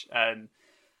such.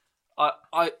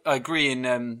 I agree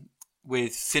in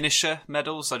with finisher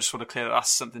medals. I just want to clear that's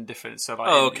something different. So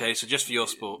okay, so just for your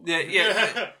sport.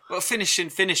 Yeah. Well, finishing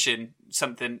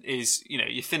something is,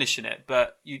 you're finishing it,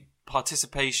 but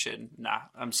participation, nah,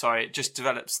 I'm sorry, it just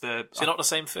develops the... So not the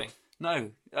same thing?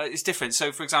 No, it's different.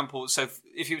 So, for example,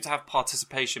 if you were to have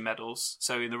participation medals,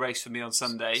 so in the race for me on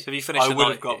Sunday, so if you finished I would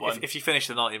have got one. If you finished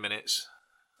the 90 minutes...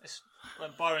 It's when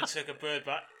Byron took a bird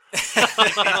back,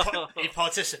 he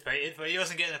participated, but he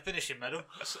wasn't getting a finishing medal,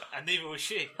 and neither was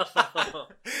she.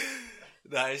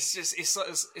 No, it's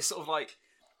sort of like...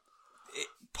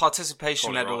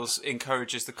 participation medals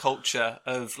encourages the culture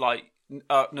of, like,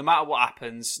 no matter what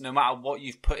happens, no matter what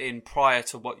you've put in prior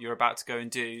to what you're about to go and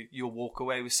do, you'll walk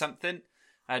away with something.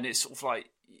 And it's sort of like,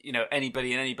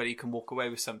 anybody can walk away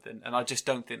with something. And I just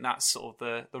don't think that's sort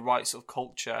of the right sort of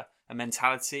culture and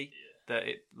mentality that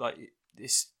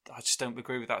I just don't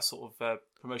agree with that sort of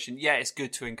promotion. Yeah, it's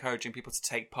good to encouraging people to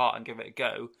take part and give it a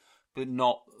go, but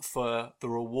not for the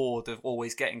reward of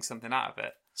always getting something out of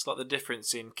it. It's like the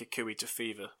difference in Kukui to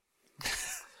Fever.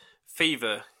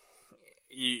 Fever...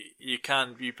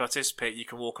 You participate, you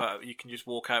can walk out, you can just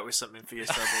walk out with something for your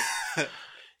trouble.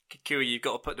 Kukui, you've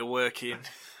got to put the work in.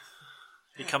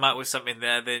 You come out with something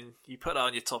there, then you put that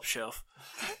on your top shelf.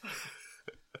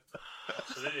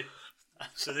 Absolutely.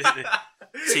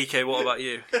 TK, what about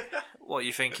you? What are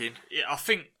you thinking? Yeah, I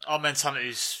think our mentality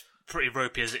is pretty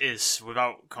ropey as it is,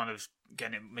 without kind of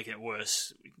making it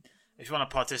worse. If you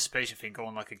want a participation thing, go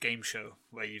on like a game show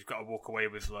where you've got to walk away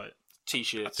with like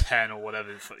T-shirts, a pen or whatever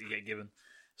you get given.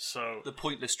 So the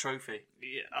pointless trophy.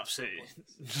 Yeah, absolutely.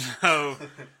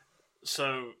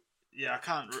 So yeah, I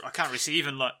can't really see,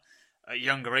 even like at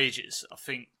younger ages. I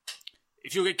think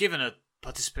if you get given a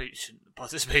participation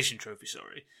trophy,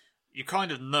 you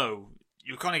kind of know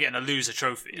you're kind of getting a loser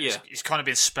trophy. Yeah. It's kind of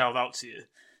been spelled out to you.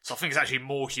 So I think it's actually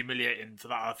more humiliating for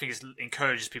that. I think it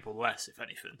encourages people less, if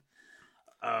anything.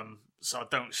 So I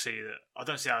don't see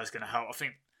how it's going to help. I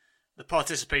think the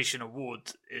participation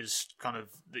award is kind of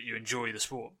that you enjoy the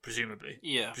sport, presumably.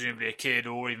 Yeah. Presumably a kid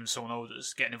or even someone older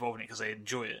is getting involved in it because they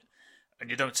enjoy it. And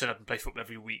you don't turn up and play football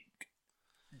every week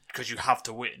because you have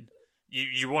to win.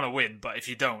 You want to win, but if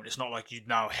you don't, it's not like you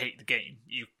now hate the game.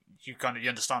 You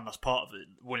understand that's part of it,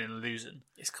 winning and losing.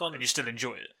 And you still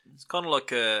enjoy it. It's kind of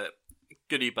like a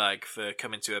goodie bag for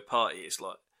coming to a party. It's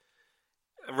like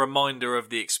a reminder of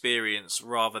the experience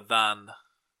rather than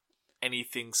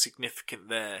anything significant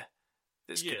there.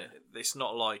 It's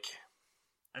not like...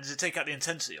 And does it take out the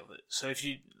intensity of it? So if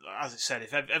you, as it said,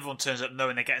 if everyone turns up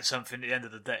knowing they're getting something at the end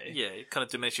of the day... Yeah, it kind of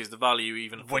diminishes the value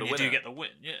even for when the you winner. do get the win,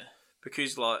 yeah.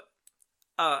 Because, like,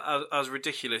 as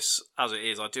ridiculous as it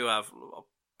is, I do have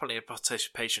plenty of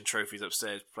participation trophies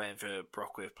upstairs, playing for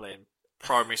Brockwith, playing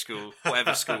primary school,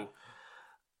 whatever school.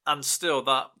 And still,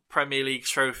 that Premier League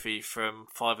trophy from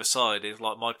five-a-side is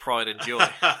like my pride and joy.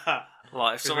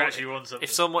 Like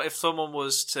if someone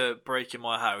was to break in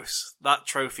my house, that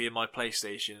trophy in my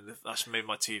PlayStation, that's made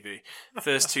my TV.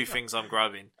 First two things I'm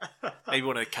grabbing. Maybe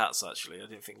one of the cats, actually. I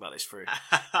didn't think about this through.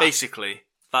 Basically,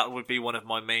 that would be one of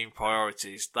my main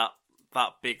priorities. That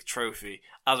big trophy,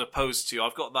 as opposed to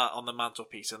I've got that on the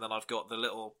mantelpiece, and then I've got the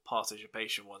little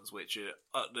participation ones, which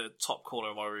are at the top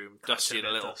corner of my room, dusty in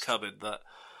a little cupboard that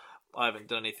I haven't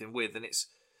done anything with. And it's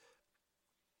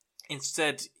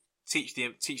instead teach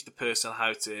the person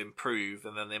how to improve,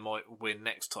 and then they might win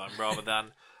next time, rather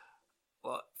than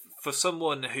for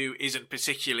someone who isn't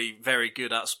particularly very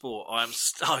good at sport. I'm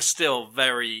still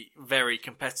very, very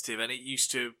competitive, and it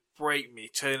used to break me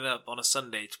turning up on a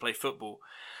Sunday to play football.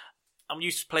 I'm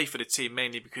used to play for the team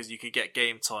mainly because you could get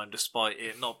game time despite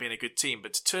it not being a good team,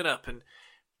 but to turn up and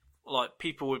like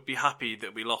people would be happy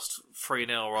that we lost 3-0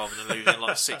 rather than losing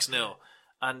like 6-0.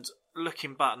 And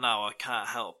looking back now, I can't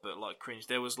help but like cringe.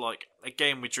 There was like a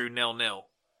game we drew 0-0.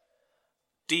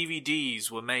 DVDs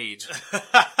were made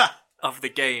of the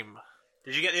game.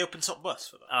 Did you get the open top bus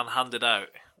for that? And handed out.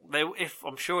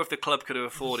 I'm sure if the club could have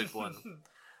afforded one,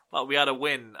 like we had a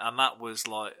win, and that was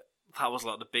like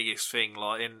the biggest thing,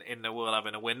 like in the world,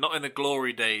 having a win. Not in the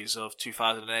glory days of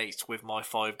 2008 with my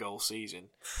 5-goal season.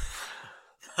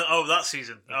 Oh, that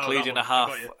season. Including that a half,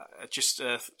 I got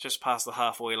you. just past the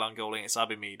halfway line goal against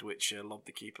Abbeymead, which lobbed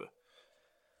the keeper.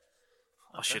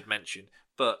 I should mention.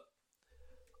 But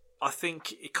I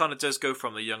think it kind of does go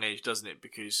from the young age, doesn't it?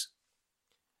 Because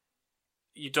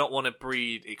you don't want to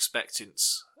breed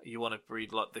expectance. You want to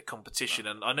breed like the competition.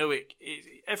 And I know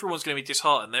everyone's going to be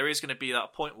disheartened. There is going to be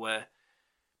that point where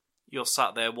you're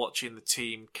sat there watching the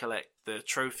team collect the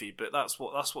trophy, but that's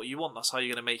what you want. That's how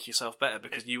you're going to make yourself better,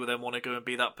 because you will then want to go and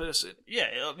be that person. Yeah,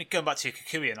 I mean, going back to your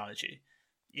Kukui analogy,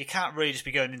 you can't really just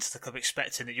be going into the club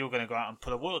expecting that you're going to go out and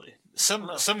pull a worldie.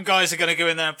 Some guys are going to go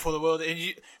in there and pull a worldie,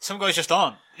 and some guys just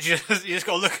aren't. You just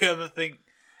got to look at them and think,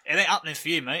 it ain't happening for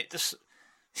you, mate. Just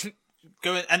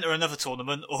go and enter another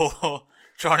tournament or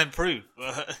try and improve.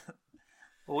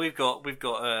 Well, we've got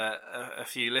a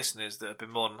few listeners that have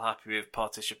been more than happy with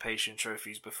participation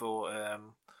trophies before.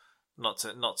 Not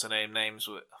to name names,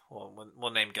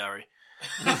 one name Gary.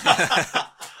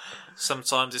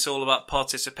 Sometimes it's all about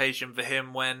participation for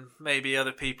him, when maybe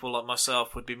other people like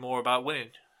myself would be more about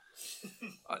winning.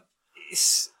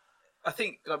 I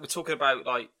think like we're talking about,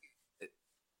 like,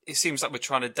 it seems like we're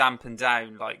trying to dampen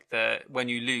down like when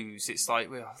you lose. It's like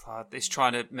it's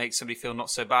trying to make somebody feel not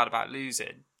so bad about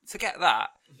losing. Forget that.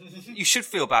 You should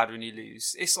feel bad when you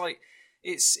lose. It's like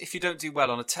if you don't do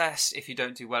well on a test, if you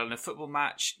don't do well in a football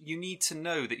match, you need to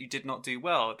know that you did not do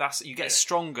well. You get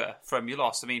stronger from your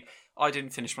loss. I mean, I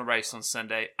didn't finish my race on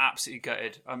Sunday. Absolutely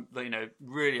gutted. I'm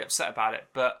really upset about it.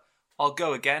 But I'll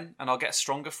go again and I'll get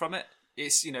stronger from it.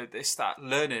 It's it's that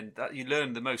learning that you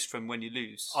learn the most from when you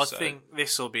lose. I think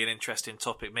this will be an interesting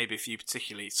topic, maybe for you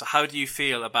particularly. So, how do you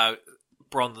feel about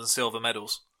bronze and silver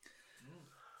medals?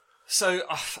 So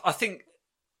I think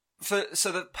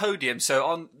the podium. So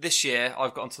on this year,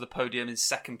 I've got onto the podium in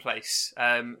second place,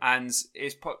 and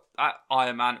it's at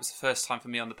Ironman. It was the first time for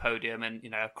me on the podium, and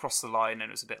across the line, and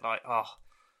it was a bit like, oh,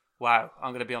 wow,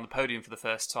 I'm going to be on the podium for the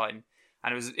first time,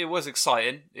 and it was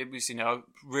exciting. It was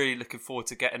really looking forward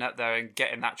to getting up there and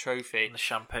getting that trophy, and the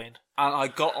champagne. And I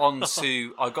got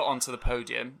onto the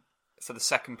podium for the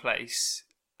second place,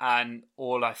 and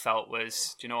all I felt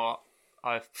was, do you know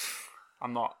what,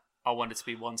 I wanted to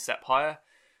be one step higher.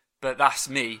 But that's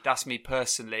me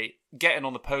personally. Getting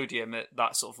on the podium at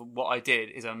that sort of what I did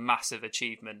is a massive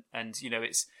achievement. And,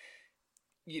 it's,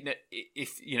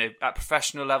 if, at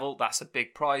professional level, that's a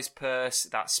big prize purse,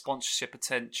 that's sponsorship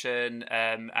attention,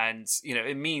 and,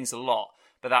 it means a lot.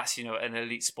 But that's, at an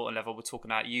elite sporting level, we're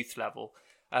talking about youth level.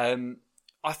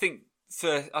 I think,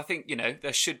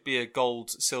 there should be a gold,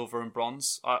 silver and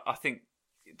bronze. I think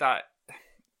that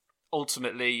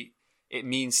ultimately it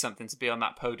means something to be on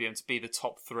that podium, to be the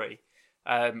top three.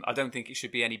 I don't think it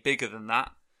should be any bigger than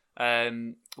that.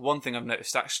 One thing I've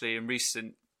noticed actually in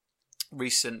recent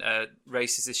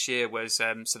races this year was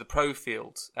so the pro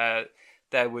field.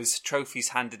 There was trophies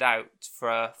handed out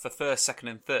for first, second,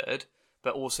 and third,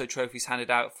 but also trophies handed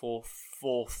out for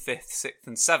fourth, fifth, sixth,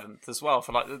 and seventh as well.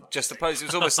 For just the pros, it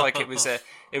was almost like it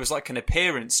was like an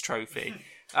appearance trophy.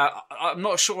 I'm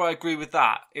not sure I agree with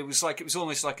that. It was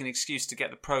almost like an excuse to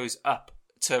get the pros up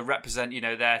to represent,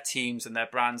 their teams and their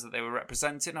brands that they were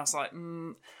representing. I was like,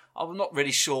 I'm not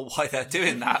really sure why they're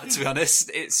doing that, to be honest.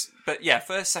 But yeah,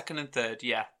 first, second, and third.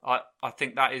 Yeah, I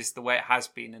think that is the way it has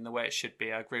been and the way it should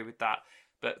be. I agree with that.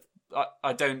 But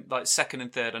I don't like second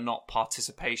and third are not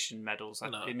participation medals.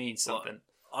 No, it means something.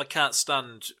 I can't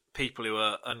stand people who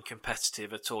are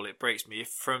uncompetitive at all. It breaks me.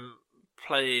 From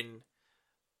playing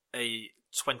a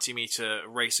 20-metre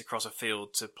race across a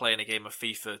field to playing a game of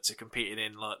FIFA to competing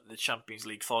in like the Champions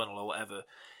League final or whatever.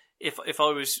 If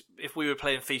we were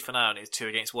playing FIFA now and it's 2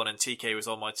 against 1 and TK was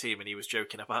on my team and he was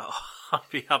joking about, I'd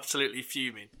be absolutely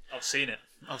fuming. I've seen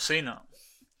that.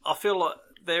 I feel like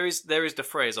there is the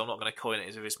phrase, I'm not going to coin it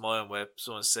as if it's my own, where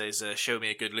someone says, show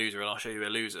me a good loser and I'll show you a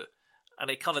loser.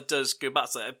 And it kind of does go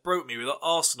back to that. It broke me with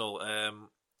Arsenal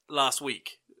last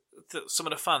week. Some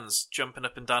of the fans jumping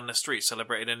up and down the street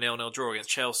celebrating a 0-0 draw against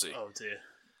Chelsea. Oh dear,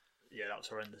 yeah, that was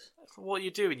horrendous. What are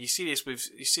you doing? You see this with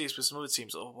some other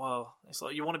teams. Oh well, it's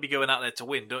like you want to be going out there to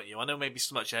win, don't you? I know maybe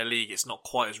so much in a league it's not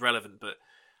quite as relevant, but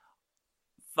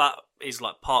that is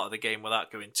like part of the game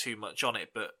without going too much on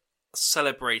it. But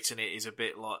celebrating it is a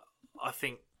bit like, I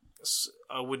think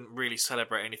I wouldn't really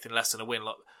celebrate anything less than a win.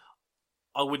 Like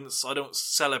I don't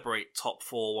celebrate top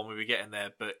 4 when we were getting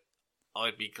there, but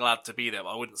I'd be glad to be there, but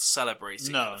I wouldn't celebrate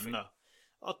it. No.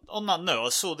 On that note, I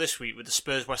saw this week with the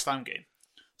Spurs-West Ham game,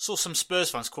 saw some Spurs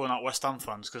fans calling out West Ham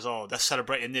fans because, they're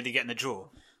celebrating nearly getting a draw.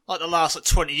 Like the last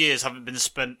 20 years haven't been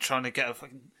spent trying to get a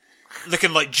fucking...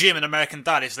 looking like Jim and American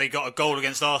Dad if they got a goal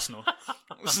against Arsenal.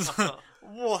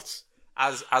 What?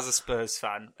 as a Spurs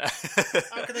fan,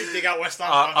 How can they dig out West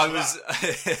Ham?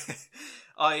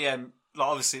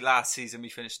 Obviously last season we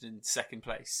finished in second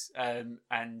place, and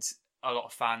a lot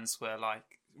of fans were like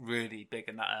really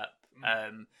bigging that up.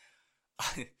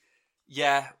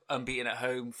 Yeah, unbeaten at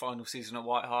home, final season at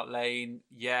White Hart Lane.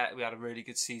 Yeah, we had a really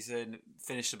good season,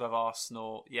 finished above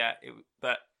Arsenal. Yeah,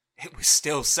 but it was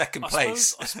still second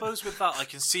place. I suppose with that, I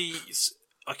can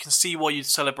see why you'd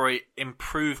celebrate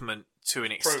improvement to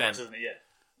an extent. Isn't it? Yeah.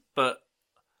 But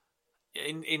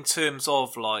in terms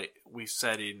of, like we've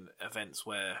said in events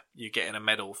where you're getting a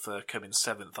medal for coming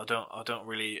seventh, I don't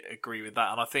really agree with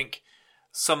that. And I think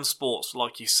some sports,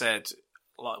 like you said,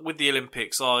 like with the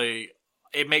Olympics,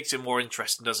 it makes it more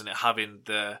interesting, doesn't it, having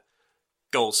the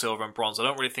gold, silver and bronze. I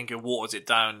don't really think it waters it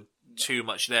down too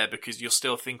much there, because you're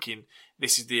still thinking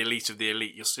this is the elite of the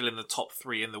elite. You're still in the top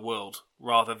 3 in the world,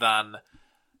 rather than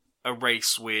a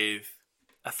race with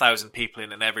 1,000 people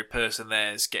in and every person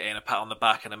there is getting a pat on the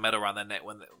back and a medal around their neck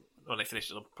when they finish.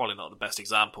 I'm probably not the best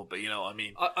example, but you know what I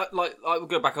mean. I will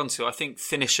go back onto. I think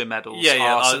finisher medals.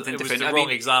 Are something it was different. the wrong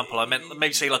example. I meant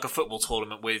maybe say like a football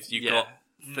tournament with you've got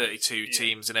 32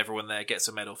 teams and everyone there gets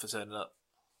a medal for turning up.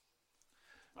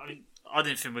 I mean, I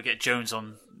didn't think we'd get Jones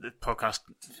on the podcast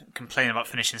complaining about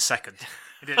finishing second.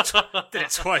 He did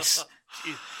it twice.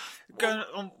 Going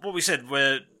on what we said,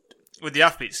 where with the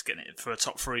athletes getting it for a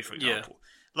top 3, for example,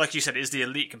 like you said, it is the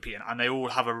elite competing, and they all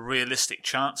have a realistic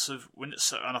chance of winning.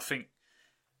 And I think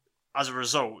as a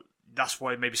result, that's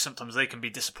why maybe sometimes they can be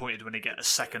disappointed when they get a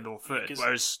second or third.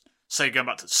 Whereas, say, going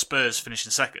back to Spurs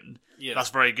finishing second, that's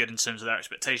very good in terms of their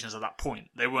expectations at that point.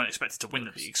 They weren't expected to win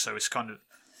the league, so it's kind of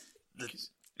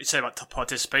you say about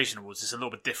participation awards. It's a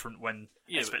little bit different when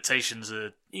expectations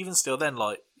are. Even still, then,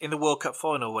 like in the World Cup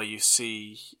final, where you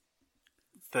see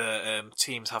the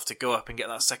teams have to go up and get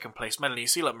that second place medal, and you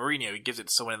see like Mourinho, he gives it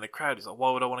to someone in the crowd. He's like,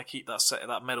 "Why would I want to keep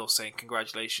that medal saying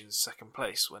congratulations, second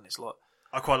place?" When it's like,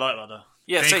 I quite like that though.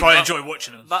 Yeah, you quite enjoy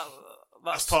watching them.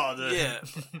 That's part of the. Yeah,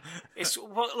 it's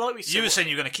like we said. You were saying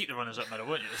you were going to keep the runners-up medal,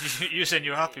 weren't you? You were saying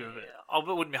you were happy with it. I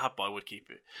wouldn't be happy, but I would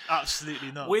keep it.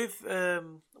 Absolutely not. With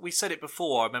we said it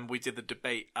before. I remember we did the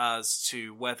debate as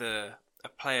to whether a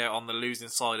player on the losing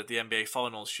side of the NBA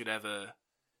Finals should ever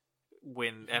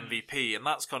win MVP, and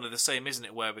that's kind of the same, isn't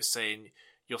it? Where we're saying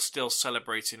you're still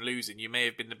celebrating losing. You may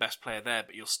have been the best player there,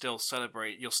 but you'll still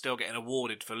celebrate. You're still getting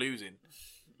awarded for losing.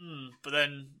 But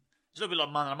then it's a little bit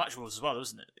like man of the match rules as well,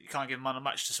 isn't it? You can't give man of the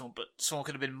match to someone, but someone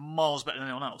could have been miles better than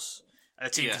anyone else. And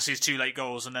a team concedes 2 late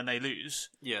goals and then they lose.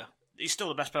 Yeah, he's still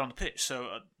the best player on the pitch,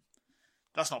 so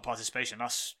that's not participation.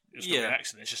 That's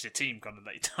excellent. It's just your team kind of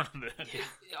let you down a bit. Yeah.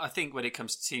 I think when it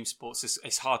comes to team sports,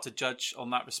 it's hard to judge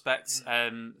on that respect.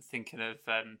 Thinking of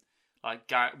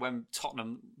when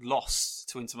Tottenham lost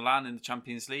to Inter Milan in the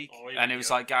Champions League, and it was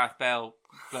like Gareth Bale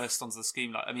burst onto the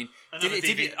scheme. Like, I mean,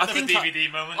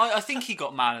 DVD moment. I think he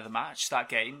got man of the match that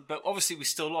game, but obviously we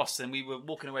still lost, and we were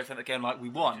walking away from that game like we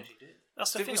won.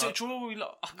 That's the thing. Was it a draw? We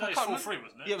lost. No, it was 4-3, wasn't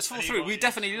it? Yeah, it was 4-3. We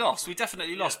definitely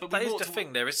lost. But that is the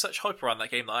thing. There is such hype around that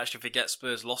game that I actually forget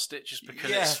Spurs lost it just because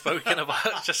it's spoken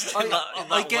about. Just in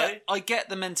that way. I get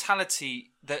the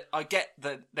mentality that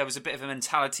there was a bit of a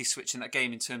mentality switch in that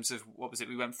game in terms of what was it?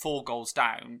 We went 4 goals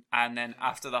down, and then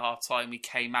after the half time, we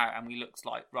came out and we looked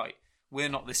like we're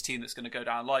not this team that's going to go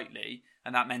down lightly.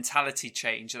 And that mentality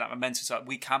change and that momentum, so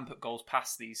we can put goals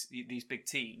past these big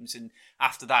teams. And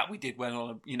after that, we did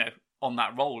well on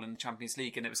that role in the Champions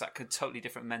League, and it was that totally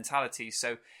different mentality.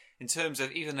 So in terms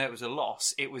of, even though it was a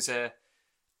loss, it was that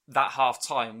half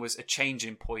time was a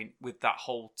changing point with that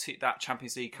whole that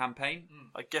Champions League campaign.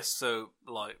 I guess so.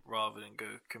 Like, rather than go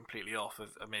completely off,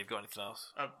 I may have got anything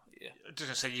else. I was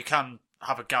going to say, you can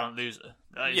have a gallant loser.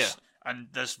 And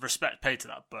there's respect paid to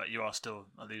that, but you are still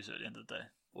a loser at the end of the day.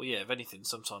 Well, yeah, if anything,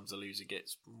 sometimes the loser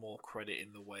gets more credit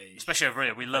in the way. Especially over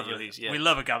here, we love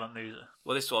a gallant loser.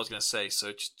 Well, this is what I was going to say.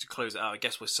 So, just to close it out, I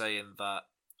guess we're saying that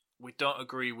we don't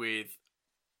agree with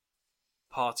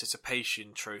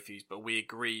participation trophies, but we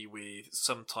agree with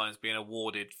sometimes being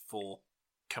awarded for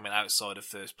coming outside of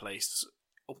first place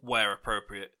where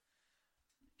appropriate.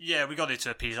 Yeah, we got it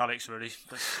to appease Alex, really.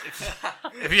 But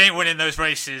if he ain't winning those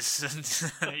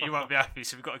races, you won't be happy.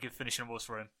 So we've got to give finishing awards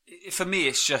for him. For me,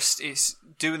 it's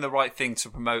doing the right thing to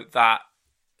promote that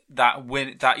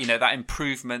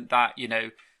improvement, that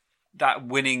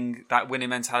winning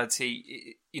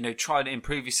mentality. Trying to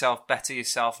improve yourself, better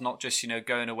yourself, not just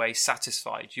going away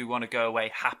satisfied. You want to go away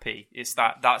happy. It's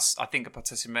that's I think a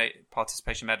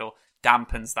participation medal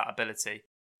dampens that ability.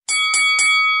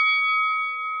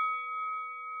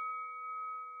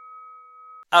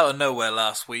 Out of nowhere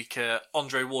last week,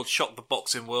 Andre Ward shocked the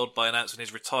boxing world by announcing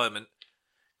his retirement,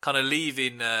 kind of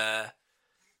leaving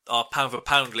our pound for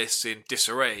pound lists in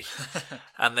disarray,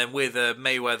 and then with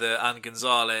Mayweather and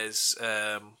Gonzalez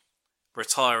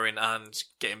retiring and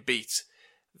getting beat,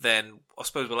 then I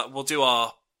suppose we'll do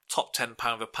our top 10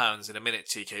 pound for pounds in a minute,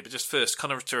 TK. But just first,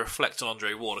 kind of to reflect on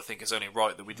Andre Ward, I think it's only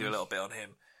right that we do a little bit on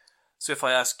him. So if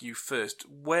I ask you first,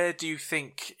 where do you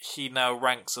think he now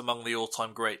ranks among the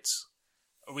all-time greats?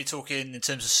 Are we talking in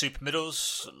terms of super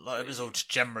middles, like or just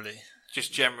generally?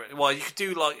 Just generally. Well, you could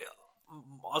do like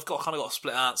I've got a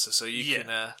split answer, so you can.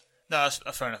 No, that's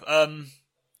fair enough.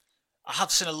 I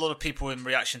have seen a lot of people in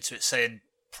reaction to it saying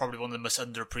probably one of the most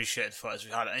underappreciated fighters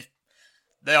we've had. And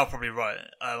they are probably right.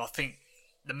 I think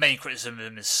the main criticism of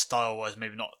him is style-wise,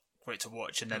 maybe not great to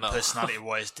watch, and then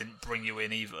personality-wise didn't bring you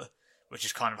in either, which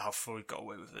is kind of how Floyd got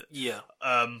away with it. Yeah.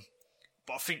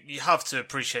 But I think you have to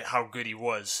appreciate how good he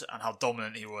was and how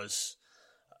dominant he was.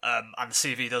 And the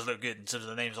CV does look good in terms of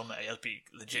the names on there. He has beat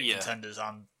legit contenders,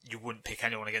 and you wouldn't pick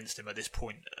anyone against him at this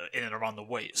point in and around the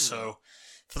weight. So,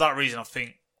 for that reason, I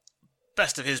think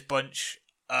best of his bunch.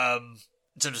 In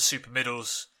terms of super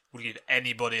middles, would give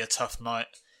anybody a tough night.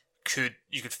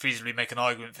 You could feasibly make an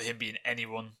argument for him being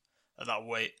anyone at that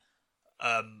weight.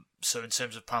 So, in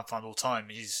terms of pound for pound all time,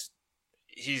 he's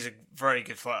a very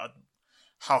good fighter.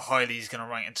 How highly he's going to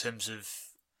rank in terms of...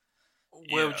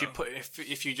 Where would you put it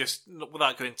if you just,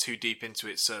 without going too deep into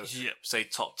it, so say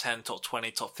top 10, top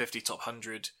 20, top 50, top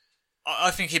 100?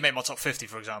 I think he'd make my top 50,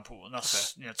 for example, and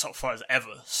that's top fighters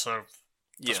ever, so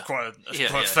that's quite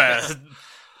fair.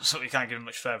 So you can't give him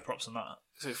much fair props on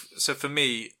that. So for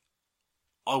me,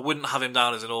 I wouldn't have him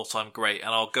down as an all-time great,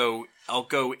 and I'll go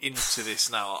into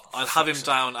this now. I'd have him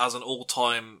down as an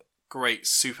all-time great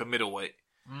super middleweight.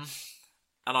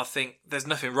 And I think there's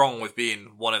nothing wrong with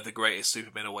being one of the greatest super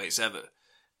middleweights ever.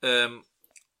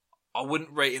 I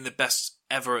wouldn't rate him the best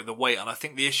ever at the weight, and I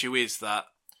think the issue is that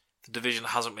the division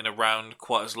hasn't been around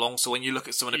quite as long. So when you look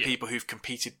at some of the people who've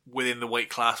competed within the weight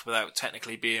class without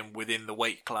technically being within the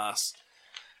weight class,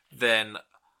 then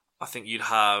I think you'd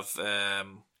have for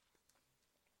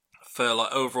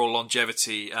like overall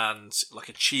longevity and like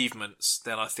achievements,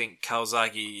 then I think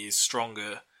Calzaghe is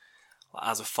stronger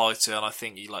as a fighter, and I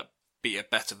think he beat a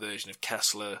better version of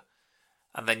Kessler.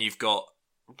 And then you've got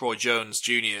Roy Jones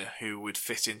Jr., who would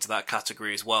fit into that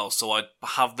category as well. So I'd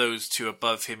have those two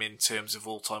above him in terms of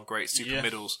all-time great super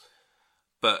middles.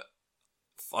 But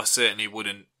I certainly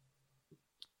wouldn't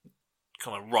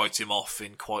kind of write him off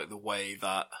in quite the way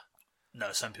that...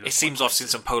 No, some people... It seems I've seen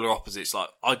some polar opposites. Like,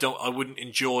 I wouldn't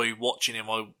enjoy watching him.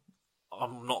 I'm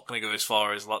not going to go as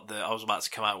far as I was about to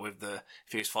come out with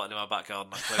if he was fighting in my back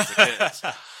garden, I'd close the curtains.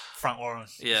 Frank Warren.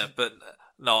 Yeah, but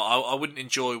no, I wouldn't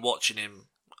enjoy watching him.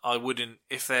 I wouldn't,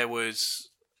 if there was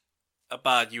a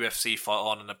bad UFC fight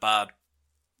on and a bad,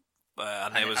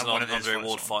 and there was an Andre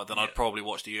Ward fight, then I'd probably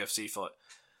watch the UFC fight.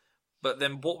 But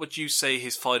then what would you say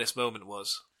his finest moment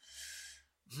was?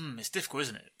 It's difficult,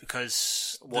 isn't it?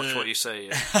 Because... Watch what you say,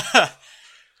 yeah.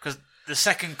 Because the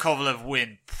second Kovalev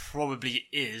win probably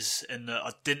is, in that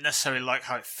I didn't necessarily like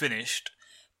how it finished,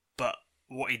 but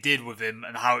what he did with him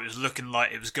and how it was looking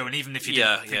like it was going, even if you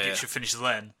didn't think it should finish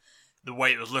then, the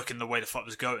way it was looking, the way the fight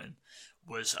was going,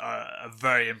 was a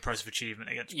very impressive achievement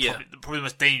against probably the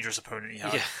most dangerous opponent he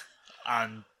had. Yeah.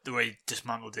 And the way he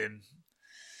dismantled him,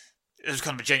 it was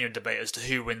kind of a genuine debate as to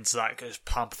who wins that as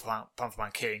pound for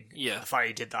pound king. Yeah. The fact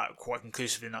he did that quite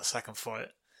conclusively in that second fight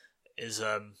is...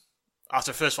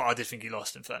 after the first fight, I did think he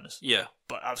lost, in fairness. Yeah.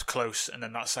 But that was close, and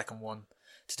then that second one,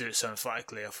 to do it so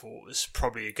emphatically, I thought was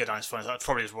probably a good answer. That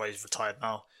probably is why he's retired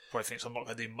now. Probably thinks I'm not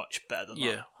going to do much better than that.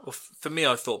 Yeah. Well, for me,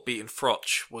 I thought beating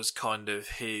Froch was kind of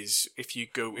his. If you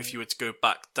were to go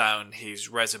back down his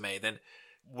resume, then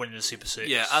winning the Super 6.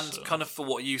 Yeah, and kind of for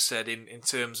what you said in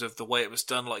terms of the way it was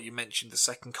done, like you mentioned the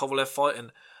second Kovalev fight,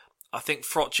 and I think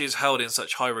Froch is held in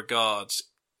such high regard,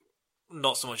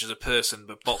 not so much as a person,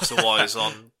 but boxer-wise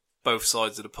on both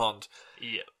sides of the pond.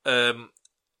 Yeah.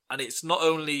 And it's not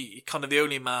only kind of the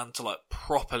only man to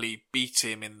properly beat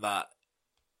him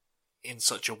in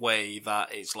such a way that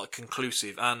it's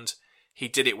conclusive, and he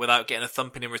did it without getting a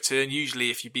thumping in return. Usually,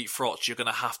 if you beat Froch, you're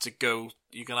gonna have to go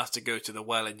to the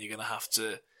well, and you're gonna have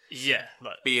to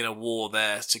be in a war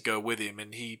there to go with him.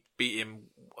 And he beat him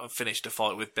and finished the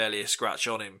fight with barely a scratch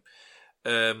on him.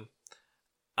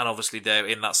 And obviously, there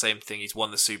in that same thing, he's won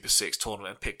the Super 6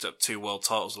 tournament and picked up 2 world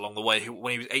titles along the way.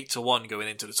 When he was 8-1 going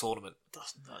into the tournament.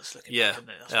 That's looking back, isn't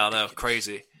it? That's I know,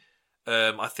 crazy.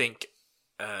 I think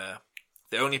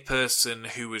the only person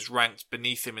who was ranked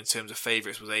beneath him in terms of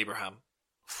favourites was Abraham.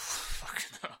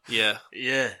 Fucking hell. Yeah.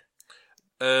 Yeah.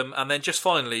 And then just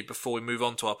finally, before we move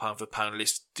on to our pound for pound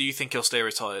list, do you think he'll stay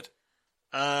retired?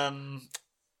 I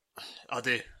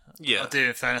do. Yeah. I do,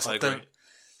 in fairness. I agree.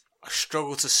 I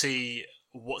struggle to see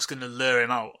what's going to lure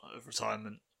him out of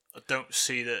retirement. I don't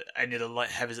see that any of the light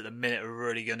heavies at the minute are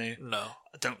really going to. No.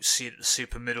 I don't see that the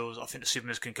super middles. I think the super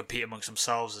middles can compete amongst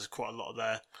themselves. There's quite a lot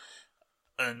there.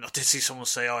 And I did see someone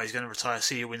say, he's going to retire,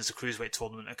 see who wins the Cruiserweight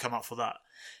tournament and come out for that.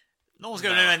 No one's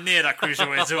going anywhere near that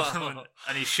Cruiserweight tournament,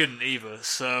 and he shouldn't either.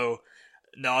 So,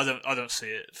 no, I don't see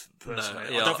it personally. No,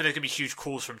 yeah. I don't think there's going to be huge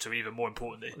calls for him to either, more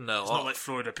importantly. No. It's not like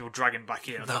Florida, people drag him back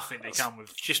in. I don't think they can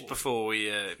with... Just before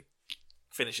we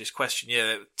finish this question,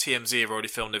 TMZ have already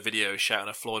filmed a video shouting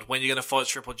at Floyd, when are you going to fight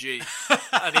Triple G?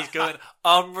 And he's going,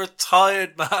 I'm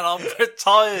retired, man, I'm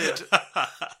retired.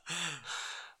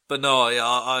 But no,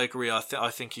 I agree. I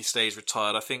think he stays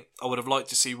retired. I think I would have liked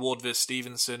to see Ward vs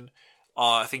Stevenson.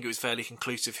 I think it was fairly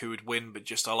conclusive who would win, but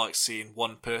just I like seeing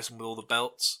one person with all the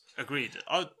belts. Agreed.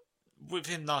 With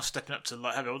him now stepping up to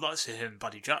light heavy, I would like to see him and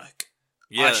Buddy Jack.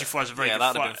 Yeah, I actually thought it was a very good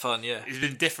that'd fight. have been fun. Yeah, It's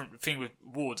been different. The thing with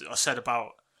Ward, I said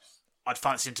about I'd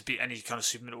fancy him to beat any kind of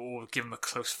super middle or give him a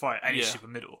close fight, any super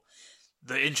middle.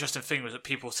 The interesting thing was that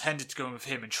people tended to go in with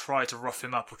him and try to rough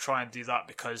him up or try and do that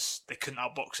because they couldn't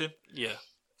outbox him. Yeah.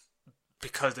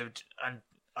 Because they would, and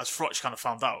as Frotch kind of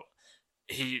found out,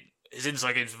 his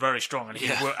inside game is very strong, and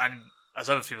and as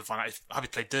other people find out, he's happy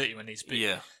to play dirty when needs to be.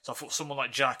 Yeah. So I thought someone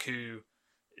like Jack, who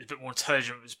is a bit more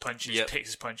intelligent with his punches, picks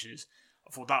his punches.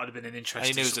 I thought that would have been an interesting.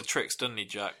 And he knows the tricks, doesn't he,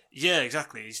 Jack? Yeah,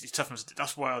 exactly. He's tough.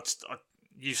 That's why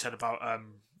you said about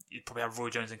you'd probably have Roy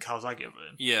Jones and Kawasaki over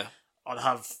him. Yeah. I'd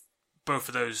have both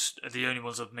of those are the only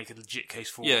ones I'd make a legit case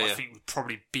for. Yeah, I think would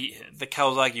probably beat him. The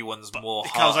Kawasaki one's more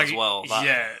hard as well.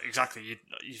 Yeah, exactly.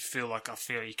 You feel like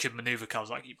you could maneuver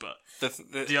Kawasaki, but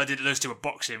the idea that those two were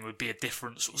boxing would be a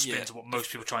different sort of spin to what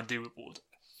most people try and do with Ward.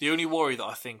 The only worry that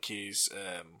I think is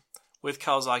with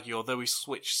Kawasaki, although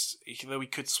he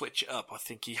could switch it up, I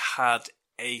think he had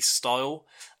a style,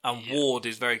 and Ward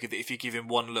is very good that if you give him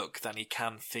one look, then he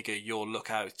can figure your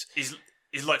look out.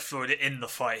 He's like Floyd in the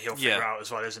fight. He'll figure out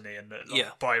as well, isn't he? And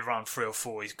by round 3 or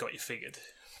 4, he's got you figured.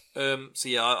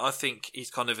 I think he's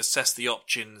kind of assessed the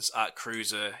options at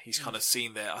Cruiser. He's kind of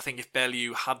seen there. I think if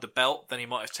Bellew had the belt, then he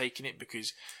might have taken it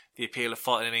because the appeal of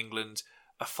fighting in England,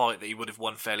 a fight that he would have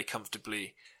won fairly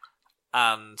comfortably,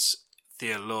 and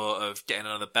the allure of getting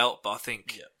another belt. But I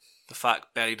think the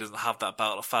fact Bellew doesn't have that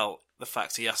belt, the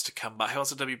fact he has to come back. Who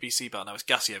has the WBC belt now? It's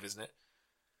Gassiev, isn't it?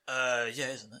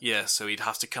 Isn't it? Yeah, so he'd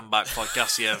have to come back fight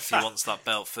Gassiev if he wants that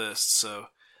belt first. So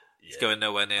he's going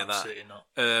nowhere near absolutely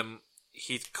that. Not.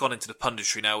 He's gone into the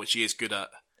punditry now, which he is good at.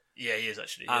 Yeah, he is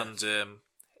actually. And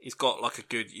he's got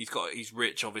he's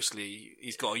rich, obviously.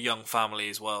 He's got a young family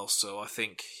as well. So I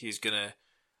think he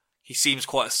seems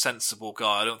quite a sensible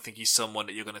guy. I don't think he's someone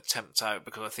that you're going to tempt out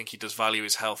because I think he does value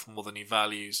his health more than he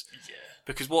values. Yeah.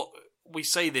 Because we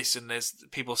say this, and there's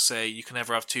people say you can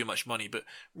never have too much money, but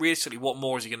realistically, what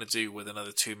more is he going to do with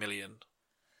another $2 million?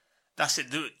 That's it.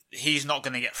 He's not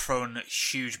going to get thrown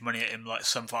huge money at him like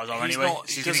some fighters are anyway.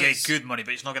 He's going to get good money,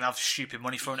 but he's not going to have stupid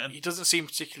money thrown at him. He doesn't seem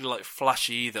particularly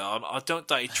flashy either. I don't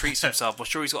doubt he treats himself. I'm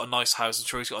sure he's got a nice house. I'm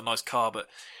sure he's got a nice car, but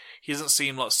he doesn't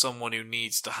seem like someone who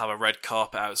needs to have a red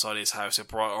carpet outside his house, a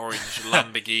bright orange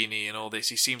Lamborghini and all this.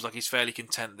 He seems like he's fairly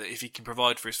content that if he can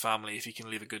provide for his family, if he can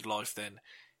live a good life, then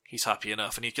he's happy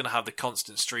enough, and he's going to have the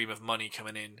constant stream of money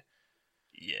coming in.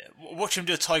 Yeah, watch him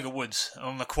do a Tiger Woods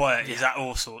on the quiet. He's at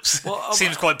all sorts. Well,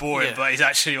 seems quite boring, but he's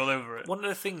actually all over it. One of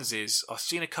the things is, I've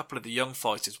seen a couple of the young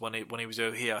fighters when he was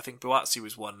over here. I think Buatsi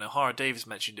was one. Now, Hara Davis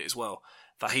mentioned it as well,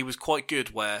 that he was quite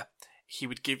good where he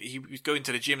was going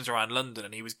to the gyms around London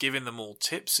and he was giving them all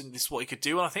tips, and this is what he could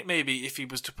do. And I think maybe if he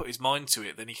was to put his mind to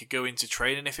it, then he could go into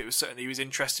training if it was something that he was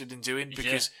interested in doing,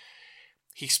 because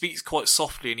he speaks quite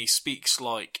softly and he speaks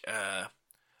like I'm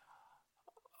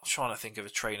trying to think of a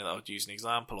trainer that I would use an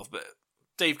example of, but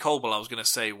Dave Colbell I was going to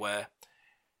say, where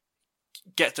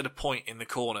get to the point in the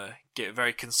corner, get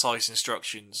very concise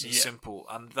instructions and simple,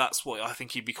 and that's what I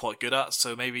think he'd be quite good at.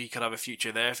 So maybe he could have a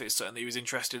future there if it's something that he was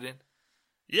interested in.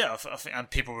 Yeah, I think, and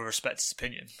people will respect his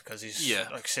opinion because he's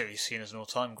like I say, he's seen as an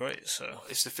all-time great. So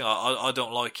it's the thing. I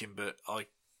don't like him, but I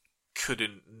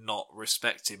couldn't not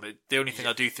respect him. But the only thing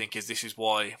I do think is this is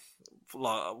why,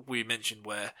 like we mentioned,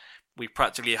 where we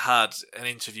practically had an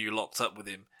interview locked up with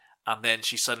him, and then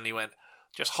she suddenly went,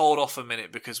 "Just hold off a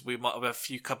minute because we might have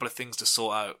a couple of things to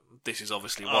sort out." This is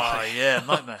obviously why. Oh yeah,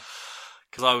 nightmare.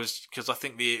 Because I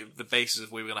think the basis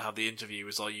of we were going to have the interview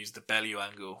was I used the Bellew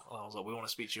angle. And I was like, we want to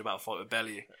speak to you about a fight with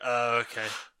Bellew. Oh, okay.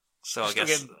 So I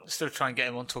guess still try and get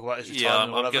him on, talk about his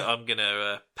retirement. Yeah, I'm going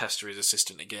to pester his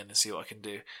assistant again and see what I can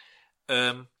do.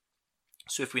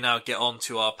 So if we now get on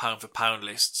to our pound for pound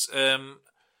lists,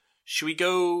 should we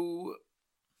go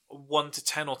 1 to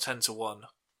 10 or 10 to 1?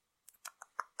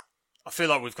 I feel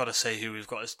like we've got to say who we've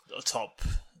got as a top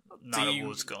now that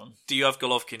Ward's gone. Do you have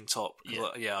Golovkin top?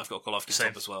 Yeah. I've got Golovkin Same.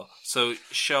 top as well. So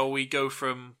shall we go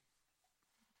from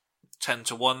 10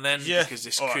 to 1 then? Yeah. Because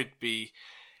this All right. could be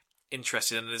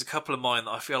interesting. And there's a couple of mine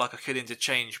that I feel like I could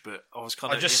interchange, but I was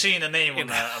kind of... I've just seen a name on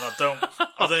there, and I don't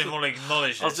even want to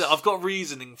acknowledge this. I've got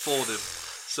reasoning for them.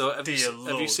 So have you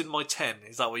Lord. seen my 10?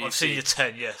 Is that what you've I've seen your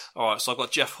 10, yes. Alright, so I've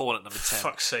got Jeff Horn at number 10.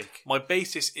 Fuck's sake. My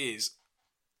basis is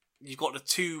you've got the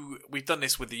two. We've done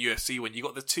this with the UFC one. You've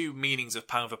got the two meanings of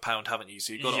pound for pound, haven't you?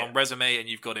 So you've got it on resume, and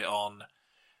you've got it on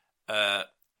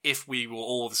if we were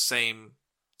all the same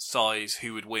size,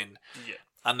 who would win? Yeah.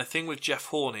 And the thing with Jeff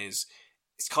Horn is,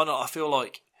 it's kind of, I feel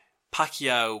like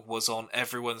Pacquiao was on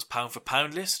everyone's pound for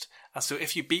pound list, and so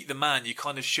if you beat the man, you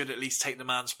kind of should at least take the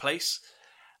man's place.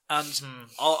 And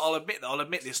I'll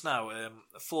admit this now.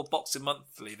 For Boxing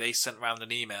Monthly, they sent round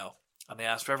an email. And they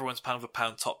asked for everyone's pound for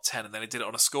pound top 10, and then they did it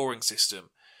on a scoring system.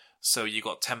 So you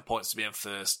got 10 points to be in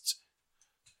first,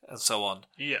 and so on.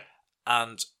 Yeah.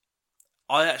 And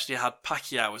I actually had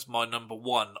Pacquiao as my number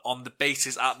 1 on the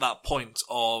basis at that point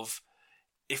of,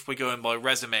 if we're going by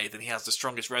resume, then he has the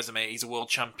strongest resume. He's a world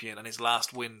champion, and his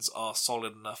last wins are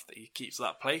solid enough that he keeps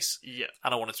that place. Yeah.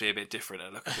 And I want it to be a bit different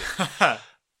and look a bit.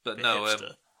 But no,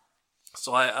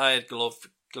 so I had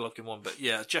Golovkin 1, but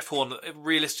yeah, Jeff Horn,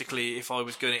 realistically, if I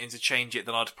was going to interchange it,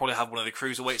 then I'd probably have one of the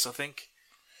cruiserweights, I think.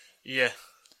 Yeah.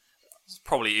 It's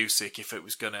probably Usyk if it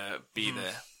was going to be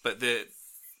there. But if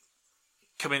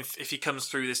he comes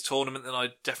through this tournament, then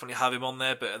I'd definitely have him on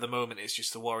there, but at the moment it's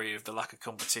just the worry of the lack of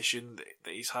competition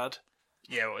that he's had.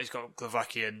 Yeah, well, he's got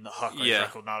Glowacki and Hargrave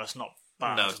record now. That's not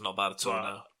bad. No, it's not bad at all,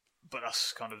 no. But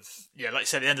that's kind of... Yeah, like I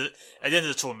said, at the end of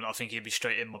the tournament, I think he'd be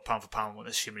straight in with pound for pound,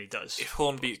 assuming he does. If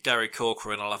Horn beats Gary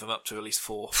Corcoran, I'll have him up to at least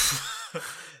 4.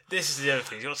 This is the other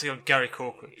thing. You've got to take on Gary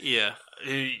Corcoran. Yeah.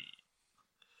 Who...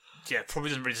 Yeah,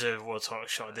 probably doesn't really deserve a world title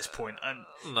shot at this point. And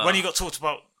No. when he got talked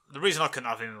about... The reason I couldn't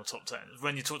have him in the top 10 is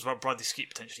when you talked about Bradley Skeet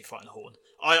potentially fighting Horn.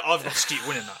 I've got Skeet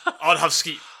winning that. I'd have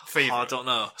Skeet favourite. I don't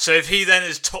know. So if he then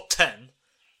is top 10,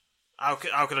 how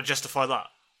could I justify that?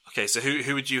 Okay, so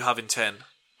who would you have in 10?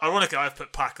 Ironically, I've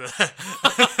put Pac there.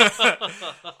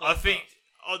 I think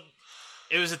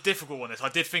it was a difficult one. I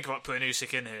did think about putting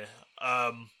Usyk in here.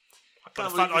 But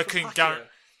the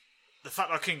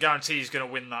fact I couldn't guarantee he's going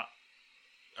to win that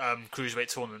cruiserweight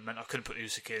tournament meant I couldn't put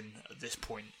Usyk in at this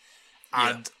point.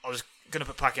 And I was going to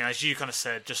put Pac in, as you kind of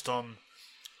said, just on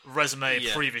resume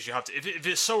previous. You have to. If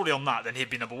it's solely on that, then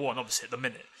he'd be number 1, obviously, at the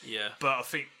minute. Yeah. But I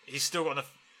think he's still got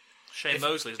enough. Shane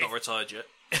Mosley's not retired yet.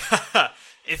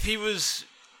 If he was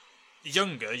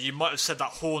younger, you might have said that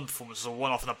Horn performance was a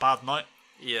one-off and a bad night.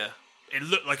 Yeah. It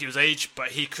looked like it was age, but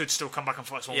he could still come back and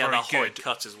fight someone Yeah, very that good. hard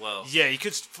cut as well. Yeah, he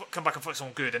could come back and fight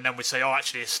someone good, and then we'd say, oh,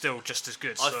 actually, it's still just as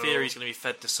good. I fear he's going to be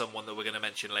fed to someone that we're going to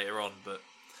mention later on, but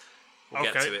we'll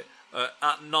get to it.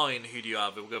 At 9, who do you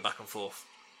have? We'll go back and forth.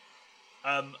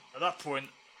 At that point,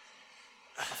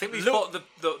 I think we've got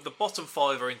the bottom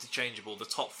 5 are interchangeable. The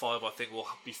top 5, I think, will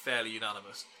be fairly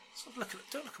unanimous. So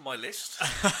don't look at my list.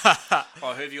 Right,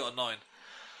 who have you got at 9?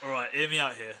 Alright, hear me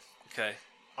out here. Okay.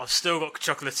 I've still got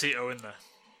Chocolatito in there.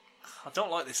 I don't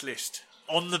like this list.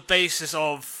 On the basis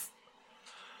of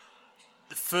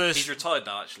the first... He's retired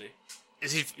now, actually.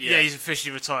 Is he? Yeah, he's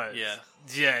officially retired. Yeah.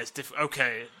 Yeah, it's different.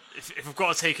 Okay, if I've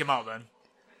got to take him out,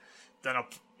 then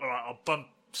I'll bump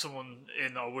someone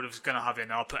in that I would have going to have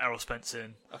in. I'll put Errol Spence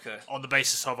in. Okay. On the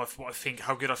basis of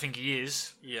how good I think he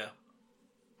is. Yeah.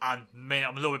 And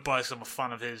I'm a little bit biased because I'm a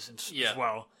fan of his as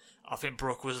well. I think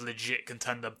Brook was a legit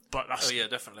contender, but that's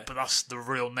definitely. But that's the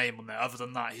real name on there. Other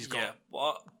than that, he's got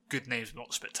good names, but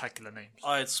not spectacular names.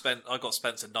 I got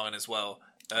Spence at 9 as well.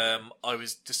 I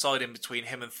was deciding between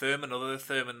him and Thurman, although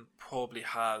Thurman probably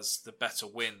has the better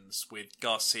wins with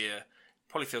Garcia.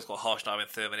 Probably feels quite harsh now having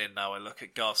Thurman in now. I look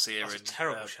at Garcia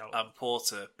and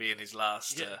Porter being his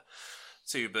last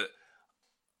 2, but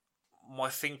my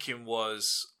thinking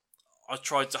was I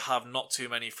tried to have not too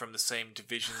many from the same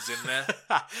divisions in there.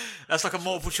 That's like a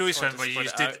multiple choice one where you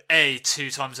just did A 2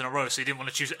 times in a row, so you didn't want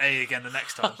to choose A again the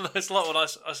next time. It's like what I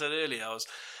said earlier. I was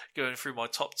going through my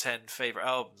top 10 favourite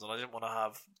albums, and I didn't want to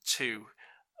have 2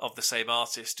 of the same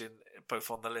artist in both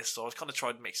on the list, so I was kind of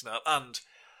tried mixing it up. And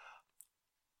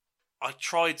I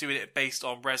tried doing it based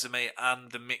on resume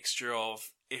and the mixture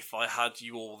of, if I had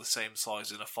you all the same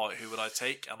size in a fight, who would I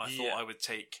take? And I thought I would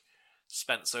take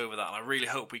Spence over that, and I really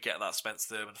hope we get that Spence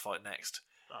Thurman fight next.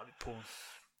 That'd be poor.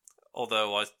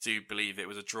 Although I do believe it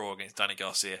was a draw against Danny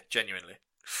Garcia, genuinely.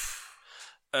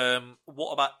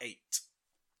 What about 8?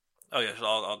 Oh yeah,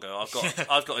 I'll go.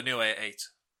 I've got a new 8 at 8.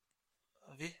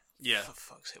 Have you? Yeah. For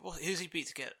fuck's sake, who's he beat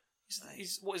to get?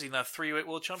 He's what is he now? 3-weight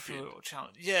world champion.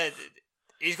 Yeah,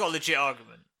 he's got a legit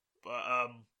argument, but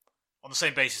on the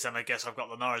same basis, then I guess I've got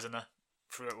Linares in there,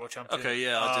 3-weight world champion. Okay,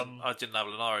 yeah, I didn't have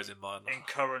Linares in mind.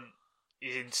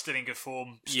 He's still in good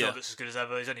form. Still looks as good as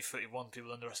ever. He's only 31.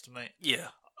 People underestimate. Yeah.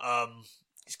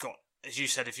 He's got, as you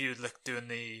said, if you look doing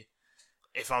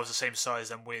if I was the same size,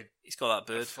 then he's got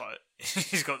that bird.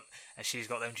 She's got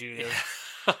them Julio.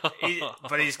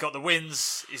 But he's got the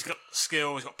wins. He's got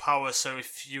skill. He's got power. So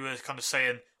if you were kind of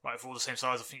saying, right, if we're all the same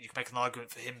size, I think you can make an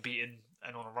argument for him beating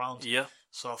anyone around. Yeah.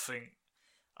 So I think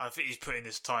he's put in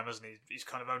his time, hasn't he? He's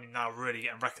kind of only now really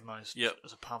getting recognised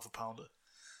as a pound for pounder.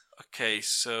 Okay,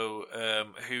 so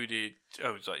who did?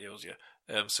 Oh, was that yours?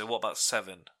 Yeah. So what about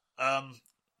 7?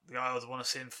 The guy I would want to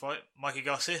see him fight, Mikey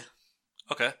Garcia.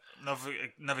 Okay.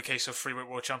 Another case of 3-weight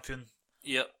world champion.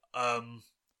 Yep. Can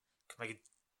make a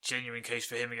genuine case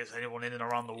for him against anyone in and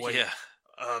around the weight. Yeah.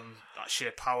 That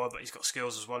sheer power, but he's got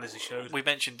skills as well, as he showed. We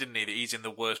mentioned, didn't he, that he's in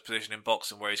the worst position in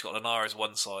boxing, where he's got Linares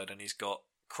one side and he's got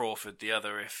Crawford the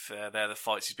other. If they're the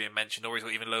fights he's being mentioned, or he's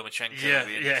got even Lomachenko.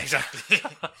 Yeah, exactly.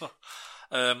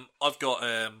 I've got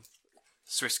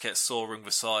Srisaket Sorung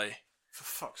Vasai. For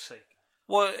fuck's sake.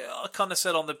 Well, I kind of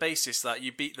said on the basis that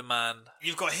you beat the man.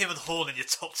 You've got him and Horn in your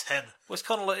top 10. Well, it's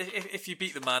kind of like if you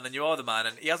beat the man, then you are the man.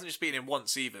 And he hasn't just beaten him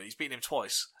once either. He's beaten him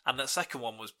twice. And that second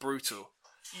one was brutal.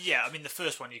 Yeah, I mean, the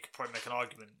first one you could probably make an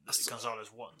argument that Gonzalez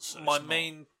won. So my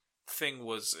main thing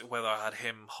was whether I had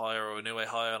him higher or Inoue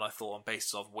higher, and I thought on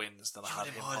basis of wins, then I had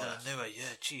him higher. Inoue, yeah,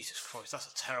 Jesus Christ,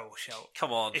 that's a terrible shout.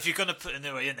 Come on. If you're going to put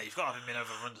Inoue in there, you've got to have him in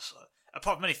over Rundasai.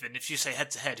 Apart from anything, if you say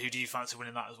head-to-head, who do you fancy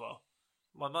winning that as well?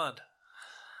 My man.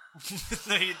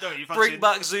 No, you don't. You fancy Bring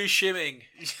back Zhu Shiming.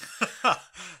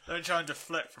 Don't try and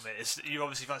deflect from it. You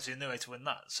obviously fancy Inoue to win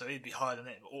that, so he'd be higher than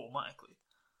it automatically.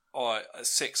 Alright, at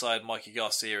 6 I had Mikey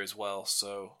Garcia as well,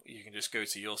 so you can just go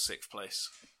to your 6th place.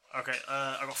 Okay,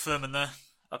 I got Furman there.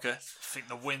 Okay. I think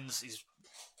the wins, he's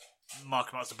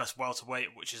marking him out as the best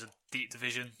welterweight, which is a deep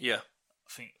division. Yeah. I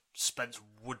think Spence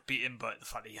would beat him, but the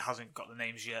fact that he hasn't got the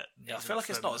names yet. Yeah, I feel like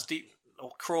it's not as deep.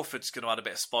 Or Crawford's going to add a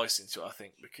bit of spice into it, I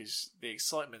think, because the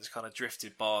excitement's kind of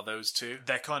drifted bar those two.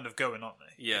 They're kind of going, aren't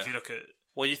they? Yeah. If you look at...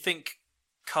 Well, you think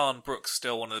Khan Brooks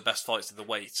still one of the best fights of the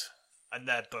weight. And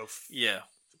they're both... Yeah.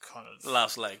 Kind of...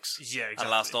 Last legs. Yeah, exactly. And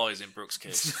last eyes in Brooks'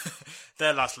 case.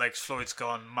 Their last legs, Floyd's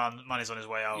gone, Man is on his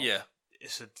way out. Yeah.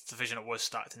 It's a division that was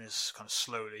stacked and is kind of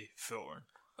slowly filtering.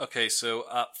 Okay, so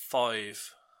at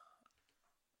 5...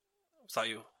 Was that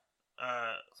you?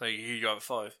 So who you got at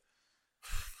 5?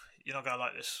 You're not going to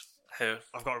like this. Who?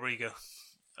 I've got Rigo.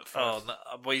 Oh, no,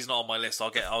 well, he's not on my list. I'll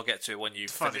get to it when you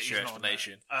finish your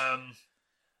explanation. I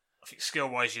think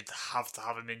skill-wise, you'd have to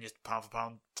have him in your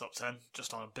pound-for-pound top 10,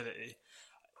 just on ability.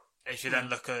 If you then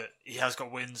look at... He has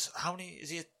got wins. How many...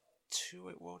 Is he a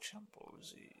 2-weight world champ, or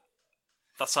is he...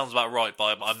 That sounds about right,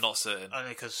 but I'm not certain. Only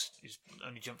because he's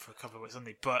only jumped for a couple of weights, hasn't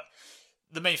he? But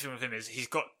the main thing with him is he's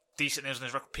got decent names on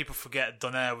his record. People forget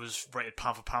Donaire was rated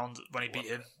pound-for-pound when he beat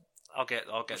him. I'll get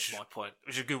to my point.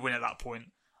 Which is a good win at that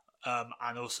point.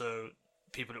 And also,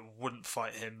 people that wouldn't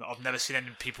fight him. I've never seen any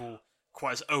people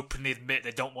quite as openly admit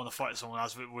they don't want to fight someone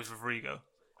as with Rodrigo.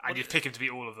 And you'd pick him to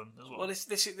beat all of them as well. Well,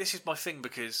 this is my thing,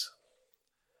 because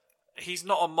he's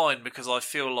not on mine, because I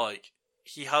feel like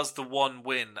he has the one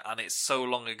win and it's so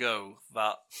long ago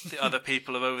that the other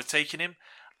people have overtaken him.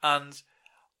 And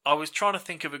I was trying to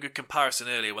think of a good comparison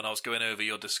earlier when I was going over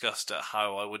your disgust at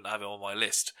how I wouldn't have him on my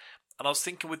list. And I was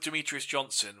thinking with Demetrius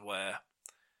Johnson, where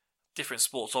different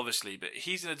sports obviously, but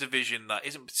he's in a division that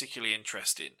isn't particularly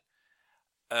interesting.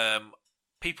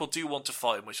 People do want to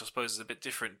fight him, which I suppose is a bit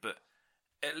different, but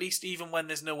at least even when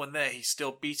there's no one there, he's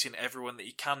still beating everyone that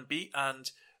he can beat. And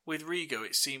with Rigo,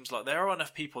 it seems like there are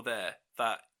enough people there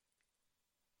that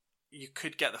you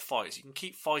could get the fights. You can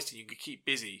keep fighting, you can keep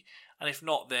busy. And if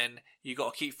not, then you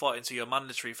got to keep fighting until you're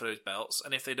mandatory for those belts.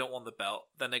 And if they don't want the belt,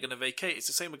 then they're going to vacate. It's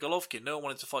the same with Golovkin. No one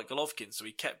wanted to fight Golovkin, so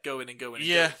he kept going and going and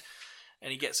going.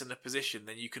 And he gets in a position,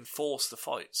 then you can force the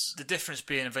fights. The difference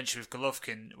being eventually with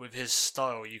Golovkin, with his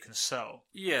style, you can sell.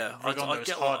 Yeah, I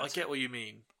get what you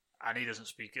mean. And he doesn't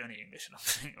speak any English.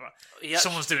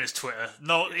 Someone's doing his Twitter.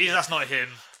 No, that's not him.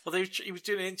 Well, he was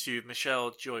doing an interview with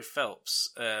Michelle Joy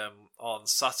Phelps on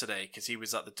Saturday because he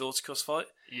was at the Dorticus fight.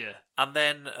 Yeah. And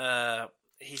then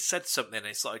he said something and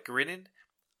he started grinning.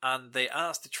 And they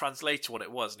asked the translator what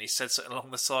it was, and he said something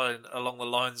along the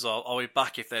lines of, "I'll be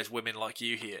back if there's women like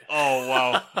you here." Oh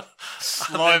wow,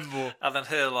 slime ball! And then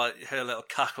her little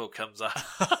cackle comes out,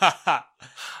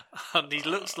 and he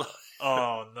looks like,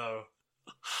 "Oh no."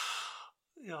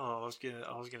 Oh, I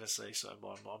was gonna say something,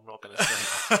 but I'm not gonna say.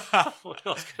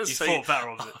 You thought better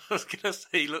of it. I was gonna say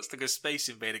he looks like a Space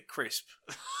Invader crisp.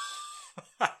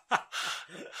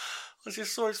 I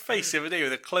just saw his face the other day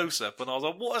with a close-up, and I was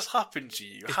like, what has happened to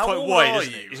you? He's How quite old wide, are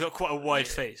isn't he? you? He's got quite a wide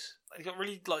face. He's got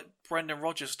really, like, Brendan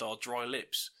Rodgers style dry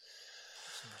lips.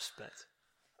 Some respect.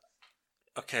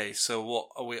 Okay, so what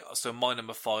are we... So my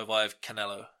number 5, I have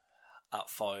Canelo at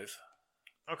 5.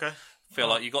 Okay. Feel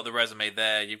like you've got the resume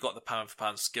there, you've got the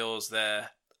pound-for-pound skills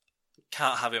there.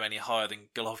 Can't have him any higher than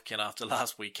Golovkin after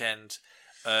last weekend.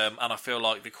 And I feel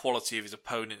like the quality of his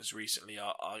opponents recently,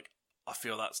 I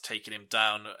feel that's taken him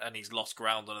down, and he's lost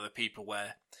ground on other people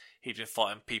where he's been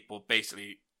fighting people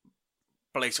basically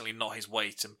blatantly not his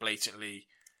weight and blatantly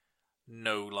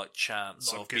no like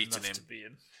chance Not of good beating enough him. to beat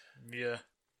him. Yeah.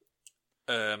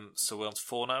 So we're on to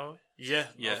 4 now. Yeah.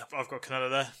 Yeah. I've got Canelo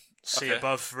there. C Okay.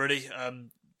 above, really.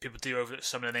 People do overlook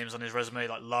some of the names on his resume,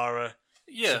 like Lara.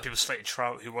 Yeah. Some people slating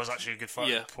Trout, who was actually a good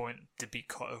fighter Yeah. at the point, did beat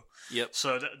Cotto. Yep.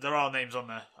 So there are names on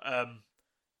there.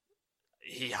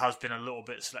 He has been a little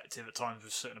bit selective at times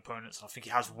with certain opponents, and I think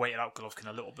he has weighted out Golovkin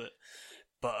a little bit.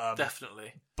 But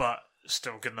Definitely. but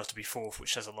still good enough to be fourth,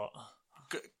 which says a lot.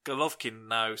 Golovkin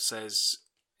now says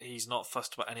he's not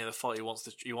fussed about any other fight. He wants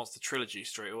the trilogy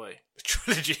straight away. The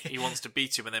trilogy. He wants to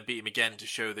beat him and then beat him again to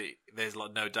show that there's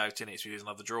like no doubt in it. So he doesn't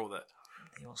have the draw there.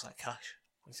 He wants that cash.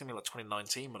 It's gonna be like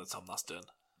 2019 by the time that's done.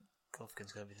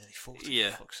 Golovkin's going to be nearly 40.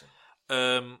 Yeah. For fuck's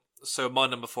sake. So my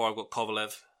number 4, I've got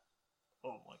Kovalev.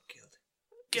 Oh my god.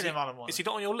 Get him out of my Is he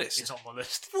not on your list? He's not on my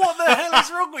list. What the hell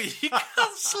is wrong with you? You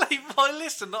can't slate my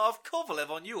list and not have Kovalev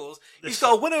on yours. He's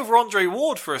got a win over Andre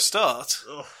Ward for a start.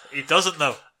 Ugh, he doesn't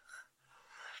though.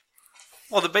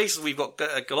 Well, the basis we've got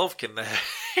Golovkin there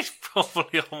is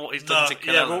probably on what he's done to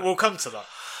Canelo. Yeah, we'll come to that.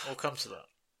 We'll come to that.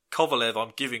 Kovalev,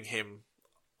 I'm giving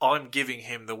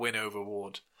him the win over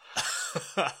Ward.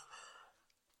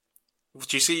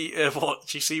 Do you see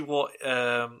what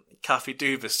Kathy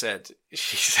Dubas said?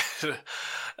 She said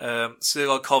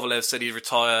Sergey Kovalev said he'd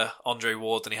retire Andre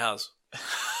Ward, and he has.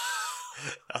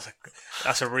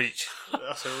 That's a reach.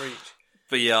 That's a reach.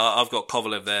 But yeah, I've got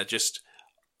Kovalev there.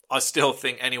 I still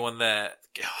think anyone there.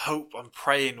 I'm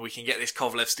praying we can get this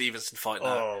Kovalev Stevenson fight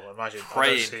now. Oh, imagine.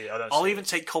 Praying. I'll see even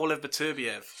take Kovalev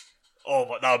Baturbiev. Oh,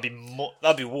 but that'd be war.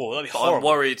 That'd be But horrible. I'm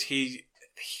worried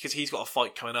because he's got a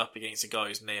fight coming up against a guy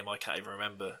whose name I can't even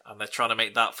remember, and they're trying to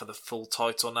make that for the full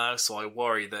title now. So I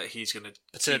worry that he's going to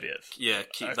Baturbiev.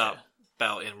 keep that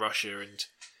belt in Russia and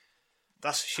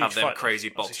That's a huge have them fight. crazy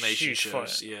That's Box a Nation huge shows.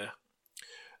 fight.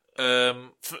 Yeah.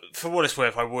 For what it's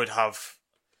worth,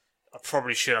 I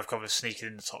probably should have covered sneaking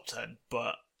in the top 10,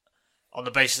 but on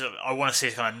the basis of I want to see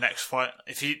his kind of next fight.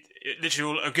 If he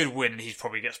literally a good win, he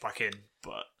probably gets back in.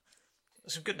 But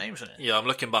there's some good names in it. Yeah, I'm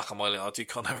looking back on my list. I do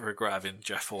kind of regret having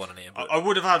Jeff Horn in here. But I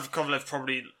would have had Kovalev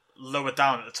probably lower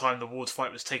down at the time the Ward's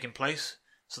fight was taking place.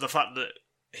 So the fact that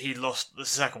he lost the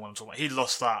second one I'm talking about, he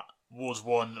lost that, Ward's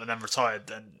won and then retired,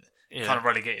 then kind of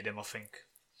relegated him, I think.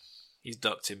 he's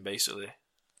ducked him basically.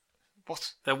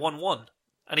 What? They're 1-1.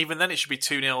 And even then it should be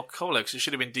 2-0 Kovalev because it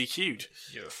should have been DQ'd.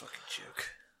 You're a fucking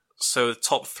joke. So the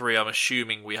top 3, I'm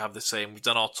assuming we have the same. We've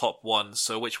done our top 1.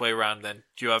 So which way around then?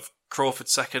 Do you have Crawford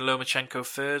second, Lomachenko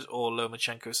third, or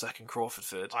Lomachenko second, Crawford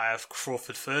third? I have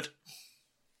Crawford third.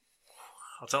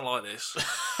 I don't like this.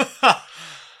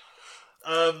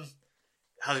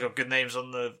 Has got good names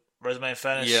on the resume, in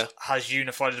fairness. Yeah. Has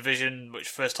unified a division, which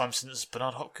first time since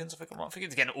Bernard Hopkins, I think I'm right. I think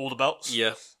he's getting all the belts.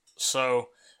 Yeah. So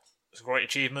it's a great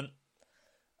achievement.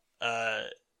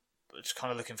 Just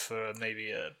kind of looking for maybe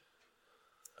a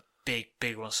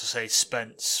big one, so say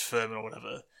Spence, Furman, or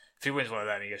whatever. If he wins one of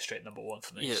them, he goes straight number 1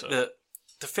 for me. Yeah. So.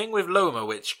 The thing with Loma,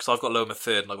 because I've got Loma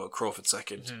third and I've got Crawford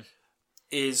second,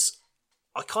 is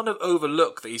I kind of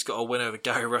overlook that he's got a win over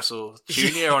Gary Russell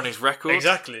Jr. on his record.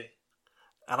 Exactly.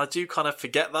 And I do kind of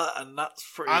forget that, and that's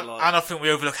pretty And I think we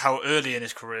overlook how early in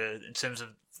his career, in terms of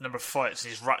number of fights,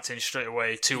 he's racked in straight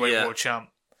away, 2-weight world champ.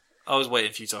 I was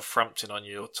waiting for you to have Frampton on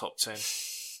your top 10.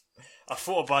 I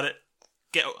thought about it.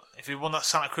 If he won that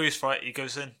Santa Cruz fight, he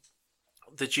goes in.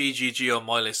 The GGG on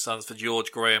my list stands for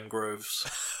George Graham Groves.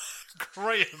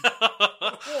 Graham.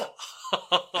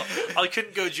 I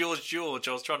couldn't go George.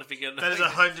 I was trying to figure out. That is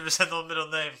 100% not a middle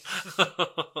name.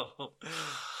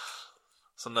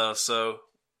 So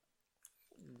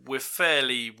we're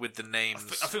fairly with the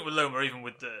names. I think with Loma, even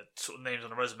with the sort of names on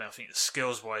the resume, I think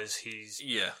skills-wise, he's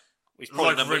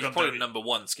probably number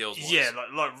 1 skills-wise. Yeah,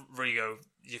 like Rigo,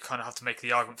 you kind of have to make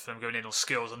the argument for him going in on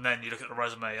skills, and then you look at the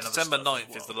resume. And December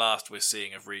 9th is the last we're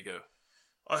seeing of Rigo.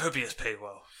 I hope he gets paid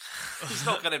well. He's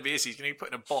not going to be, is he? He's going to be put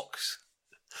in a box.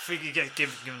 I think you get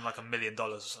given like $1 million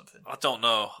or something. I don't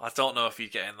know if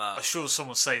he's getting that. I'm sure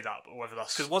someone say that, but whether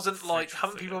that's because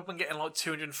haven't people been getting like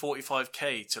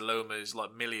 245k to Loma's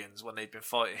like millions when they've been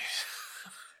fighting?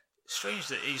 Strange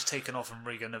that he's taken off and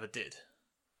Rigo never did.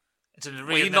 In terms of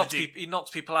Well, he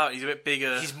knocks people out. He's a bit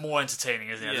bigger. He's more entertaining,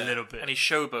 isn't he? A little bit. And he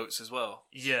showboats as well.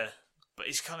 Yeah. But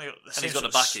he's kind of got the same, he's got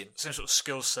sort the of, backing. same sort of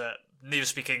skill set. Neither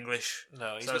speak English.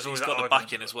 No, he's so got that the argument.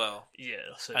 backing as well. Yeah,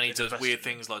 that's it. And he It's does invested weird in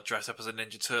things like dress up as a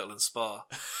Ninja Turtle and spar.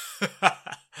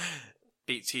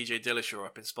 Beat TJ Dillashaw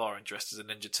up in sparring dressed as a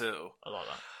Ninja Turtle. I like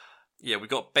that. Yeah, we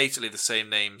got basically the same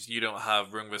names. You don't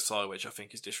have Rung Vasai, which I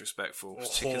think is disrespectful,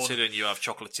 considering you have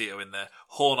Chocolatito in there.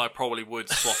 Horn, I probably would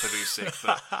swap with Usyk,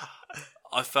 but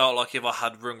I felt like if I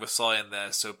had Rung Vasai in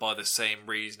there, so by the same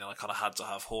reason, I kind of had to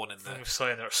have Horn in there. I'm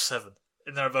saying they're at 7.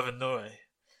 In there above Inoue.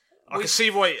 I can see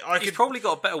why. He's probably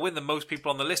got a better win than most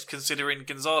people on the list, considering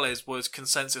Gonzalez was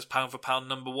consensus pound for pound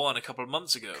number 1 a couple of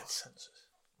months ago. Consensus.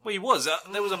 Well, he was.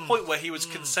 There was a point where he was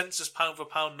consensus pound for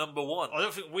pound number 1. I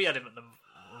don't think we had him at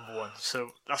number 1,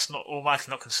 so that's not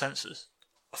automatically not consensus.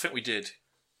 I think we did.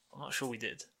 I'm not sure we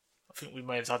did. I think we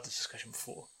may have had this discussion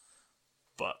before,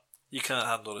 but You can't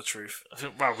handle the truth. I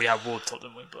think we had Ward top,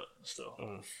 didn't we? But still,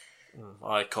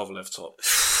 I had Kovalev top.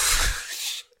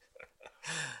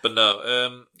 But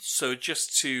no, so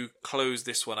just to close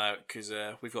this one out, because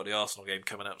we've got the Arsenal game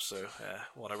coming up, so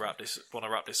want to wrap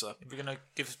this up. we're gonna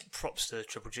give props to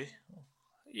Triple G.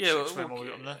 Yeah, Explain what we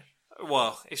got on there.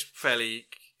 well, it's fairly.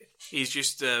 He's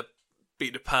just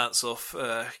beat the pants off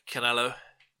Canelo.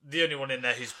 The only one in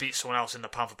there who's beat someone else in the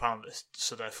pound for pound list,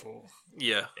 so therefore,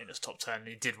 Yeah, in his top 10,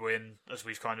 he did win, as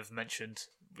we've kind of mentioned.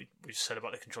 We've said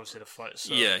about the controversy of the fight.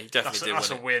 So yeah, he definitely did that's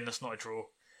win. a win. That's not a draw.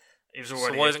 He was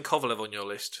already So why isn't Kovalev on your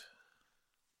list?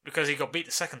 because he got beat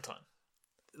the second time.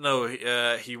 No,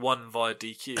 he won via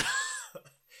DQ.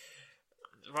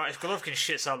 Right, if Golovkin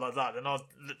shits out like that, then I'll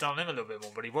look down him a little bit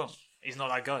more, but he won't. He's not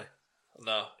that guy.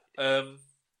 No.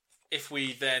 If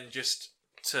we then just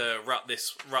to wrap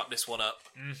this one up,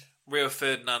 Rio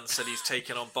Ferdinand said he's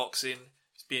taken on boxing.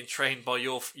 He's being trained by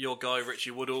your guy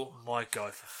Richie Woodall. My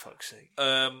guy, for fuck's sake.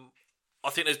 I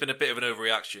think there's been a bit of an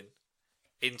overreaction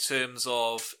in terms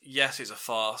of, yes, it's a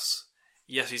farce.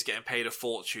 Yes, he's getting paid a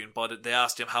fortune, but they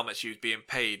asked him how much he was being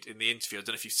paid in the interview. I don't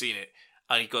know if you've seen it.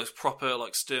 And he goes proper,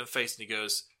 like, stern face, and he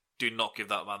goes, "Do not give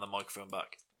that man the microphone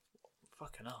back."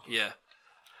 Fucking hell. Yeah.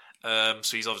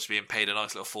 So he's obviously being paid a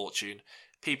nice little fortune.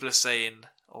 People are saying,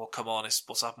 "Oh, come on, it's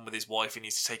what's happened with his wife. He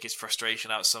needs to take his frustration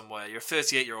out somewhere." You're a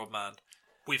 38-year-old man.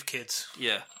 With kids.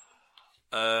 Yeah.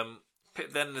 Then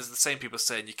there's the same people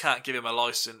saying, you can't give him a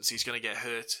license, he's going to get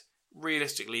hurt.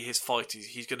 Realistically, his fight,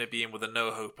 he's going to be in with a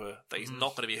no-hoper that he's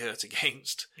not going to be hurt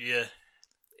against. Yeah.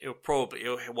 He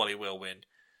will win.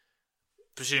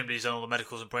 Presumably he's done all the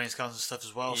medicals and brain scans and stuff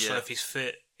as well, so Yeah. if he's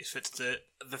fit to do it.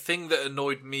 The thing that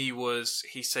annoyed me was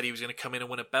he said he was going to come in and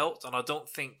win a belt, and I don't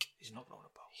think He's not going to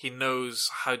belt. he knows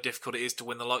how difficult it is to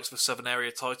win the likes of a Southern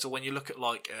Area title. When you look at,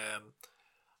 like, I think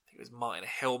it was Martin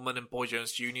Hillman and Boy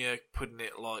Jones Jr. putting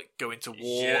it, like, going to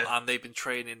war, Yeah. and they've been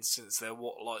training since they're,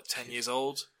 10 years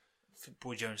old? I think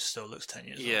Boy Jones still looks 10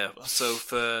 years Yeah, old. so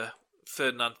for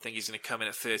Ferdinand, I think he's going to come in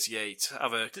at 38,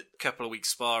 have a couple of weeks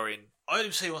sparring. I heard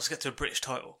him say he wants to get to a British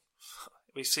title.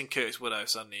 We've seen Curtis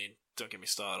Woodhouse, hasn't he? Don't get me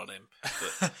started on him.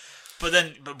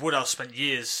 But But Woodhouse spent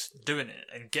years doing it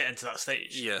and getting to that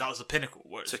stage. Yeah. That was the pinnacle.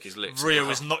 Took his licks. Rio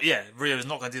is not going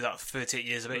to do that for 38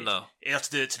 years of age. No. He has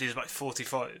to do it till he was like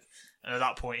 45. And at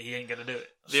that point, he ain't going to do it.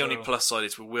 The only plus side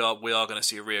is we are going to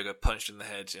see Rio get punched in the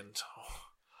head. And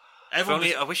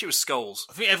I wish it was Scholes.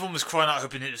 I think everyone was crying out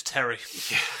hoping it was Terry.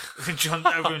 Yeah. when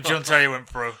John Terry went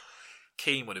pro.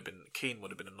 Keane would have been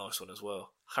a nice one as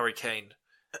well. Harry Kane.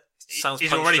 Sounds He's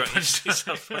punch already drunk. punched He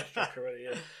sounds punch drunk already,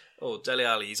 yeah. Oh, Dele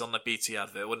Alli, he's on the BT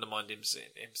advert. Wouldn't mind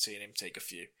seeing him take a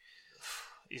few.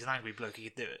 He's an angry bloke, he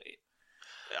could do it.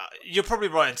 You're probably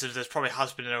right in terms of there probably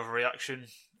has been an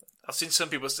overreaction. I've seen some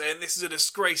people saying this is a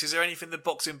disgrace. Is there anything the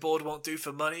boxing board won't do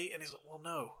for money? And he's like, well,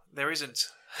 no, there isn't.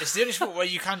 It's the only sport where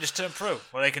you can just turn pro,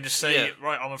 where they can just say, Yeah.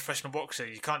 right, I'm a professional boxer.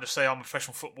 You can't just say I'm a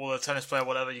professional footballer, tennis player,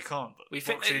 whatever. You can't. But You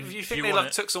think boxing, they want like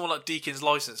it. took someone like Deakin's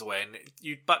license away, and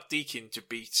you'd back Deakin to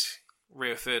beat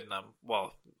Rio Ferdinand?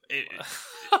 Well, In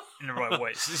the right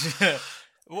weights.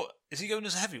 What is he going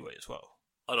as a heavyweight as well?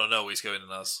 I don't know what he's going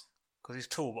in as. Because he's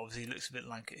tall, but obviously he looks a bit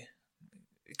lanky.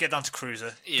 Get down to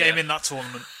cruiser. Yeah. Get him in that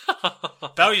tournament.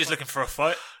 Bellew's looking for a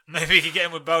fight. Maybe he could get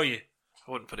him with Bellew.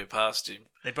 I wouldn't put it past him.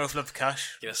 They both love the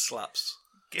cash. Give us slaps.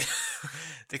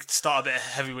 They could start a bit of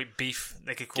heavyweight beef.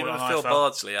 They could call Give it him an a Phil IFL.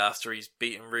 Bardsley after he's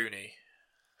beaten Rooney.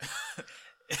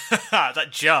 That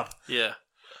jab. Yeah.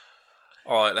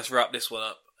 Alright, let's wrap this one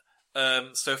up.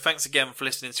 So thanks again for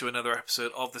listening to another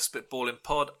episode of the Spitballing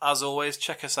Pod. As always,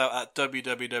 check us out at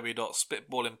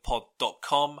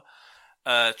www.spitballingpod.com.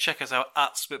 Check us out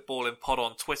at Spitballing Pod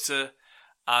on Twitter.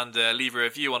 And leave a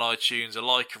review on iTunes, a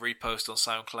like, a repost on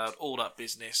SoundCloud, all that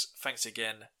business. Thanks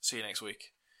again. See you next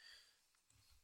week.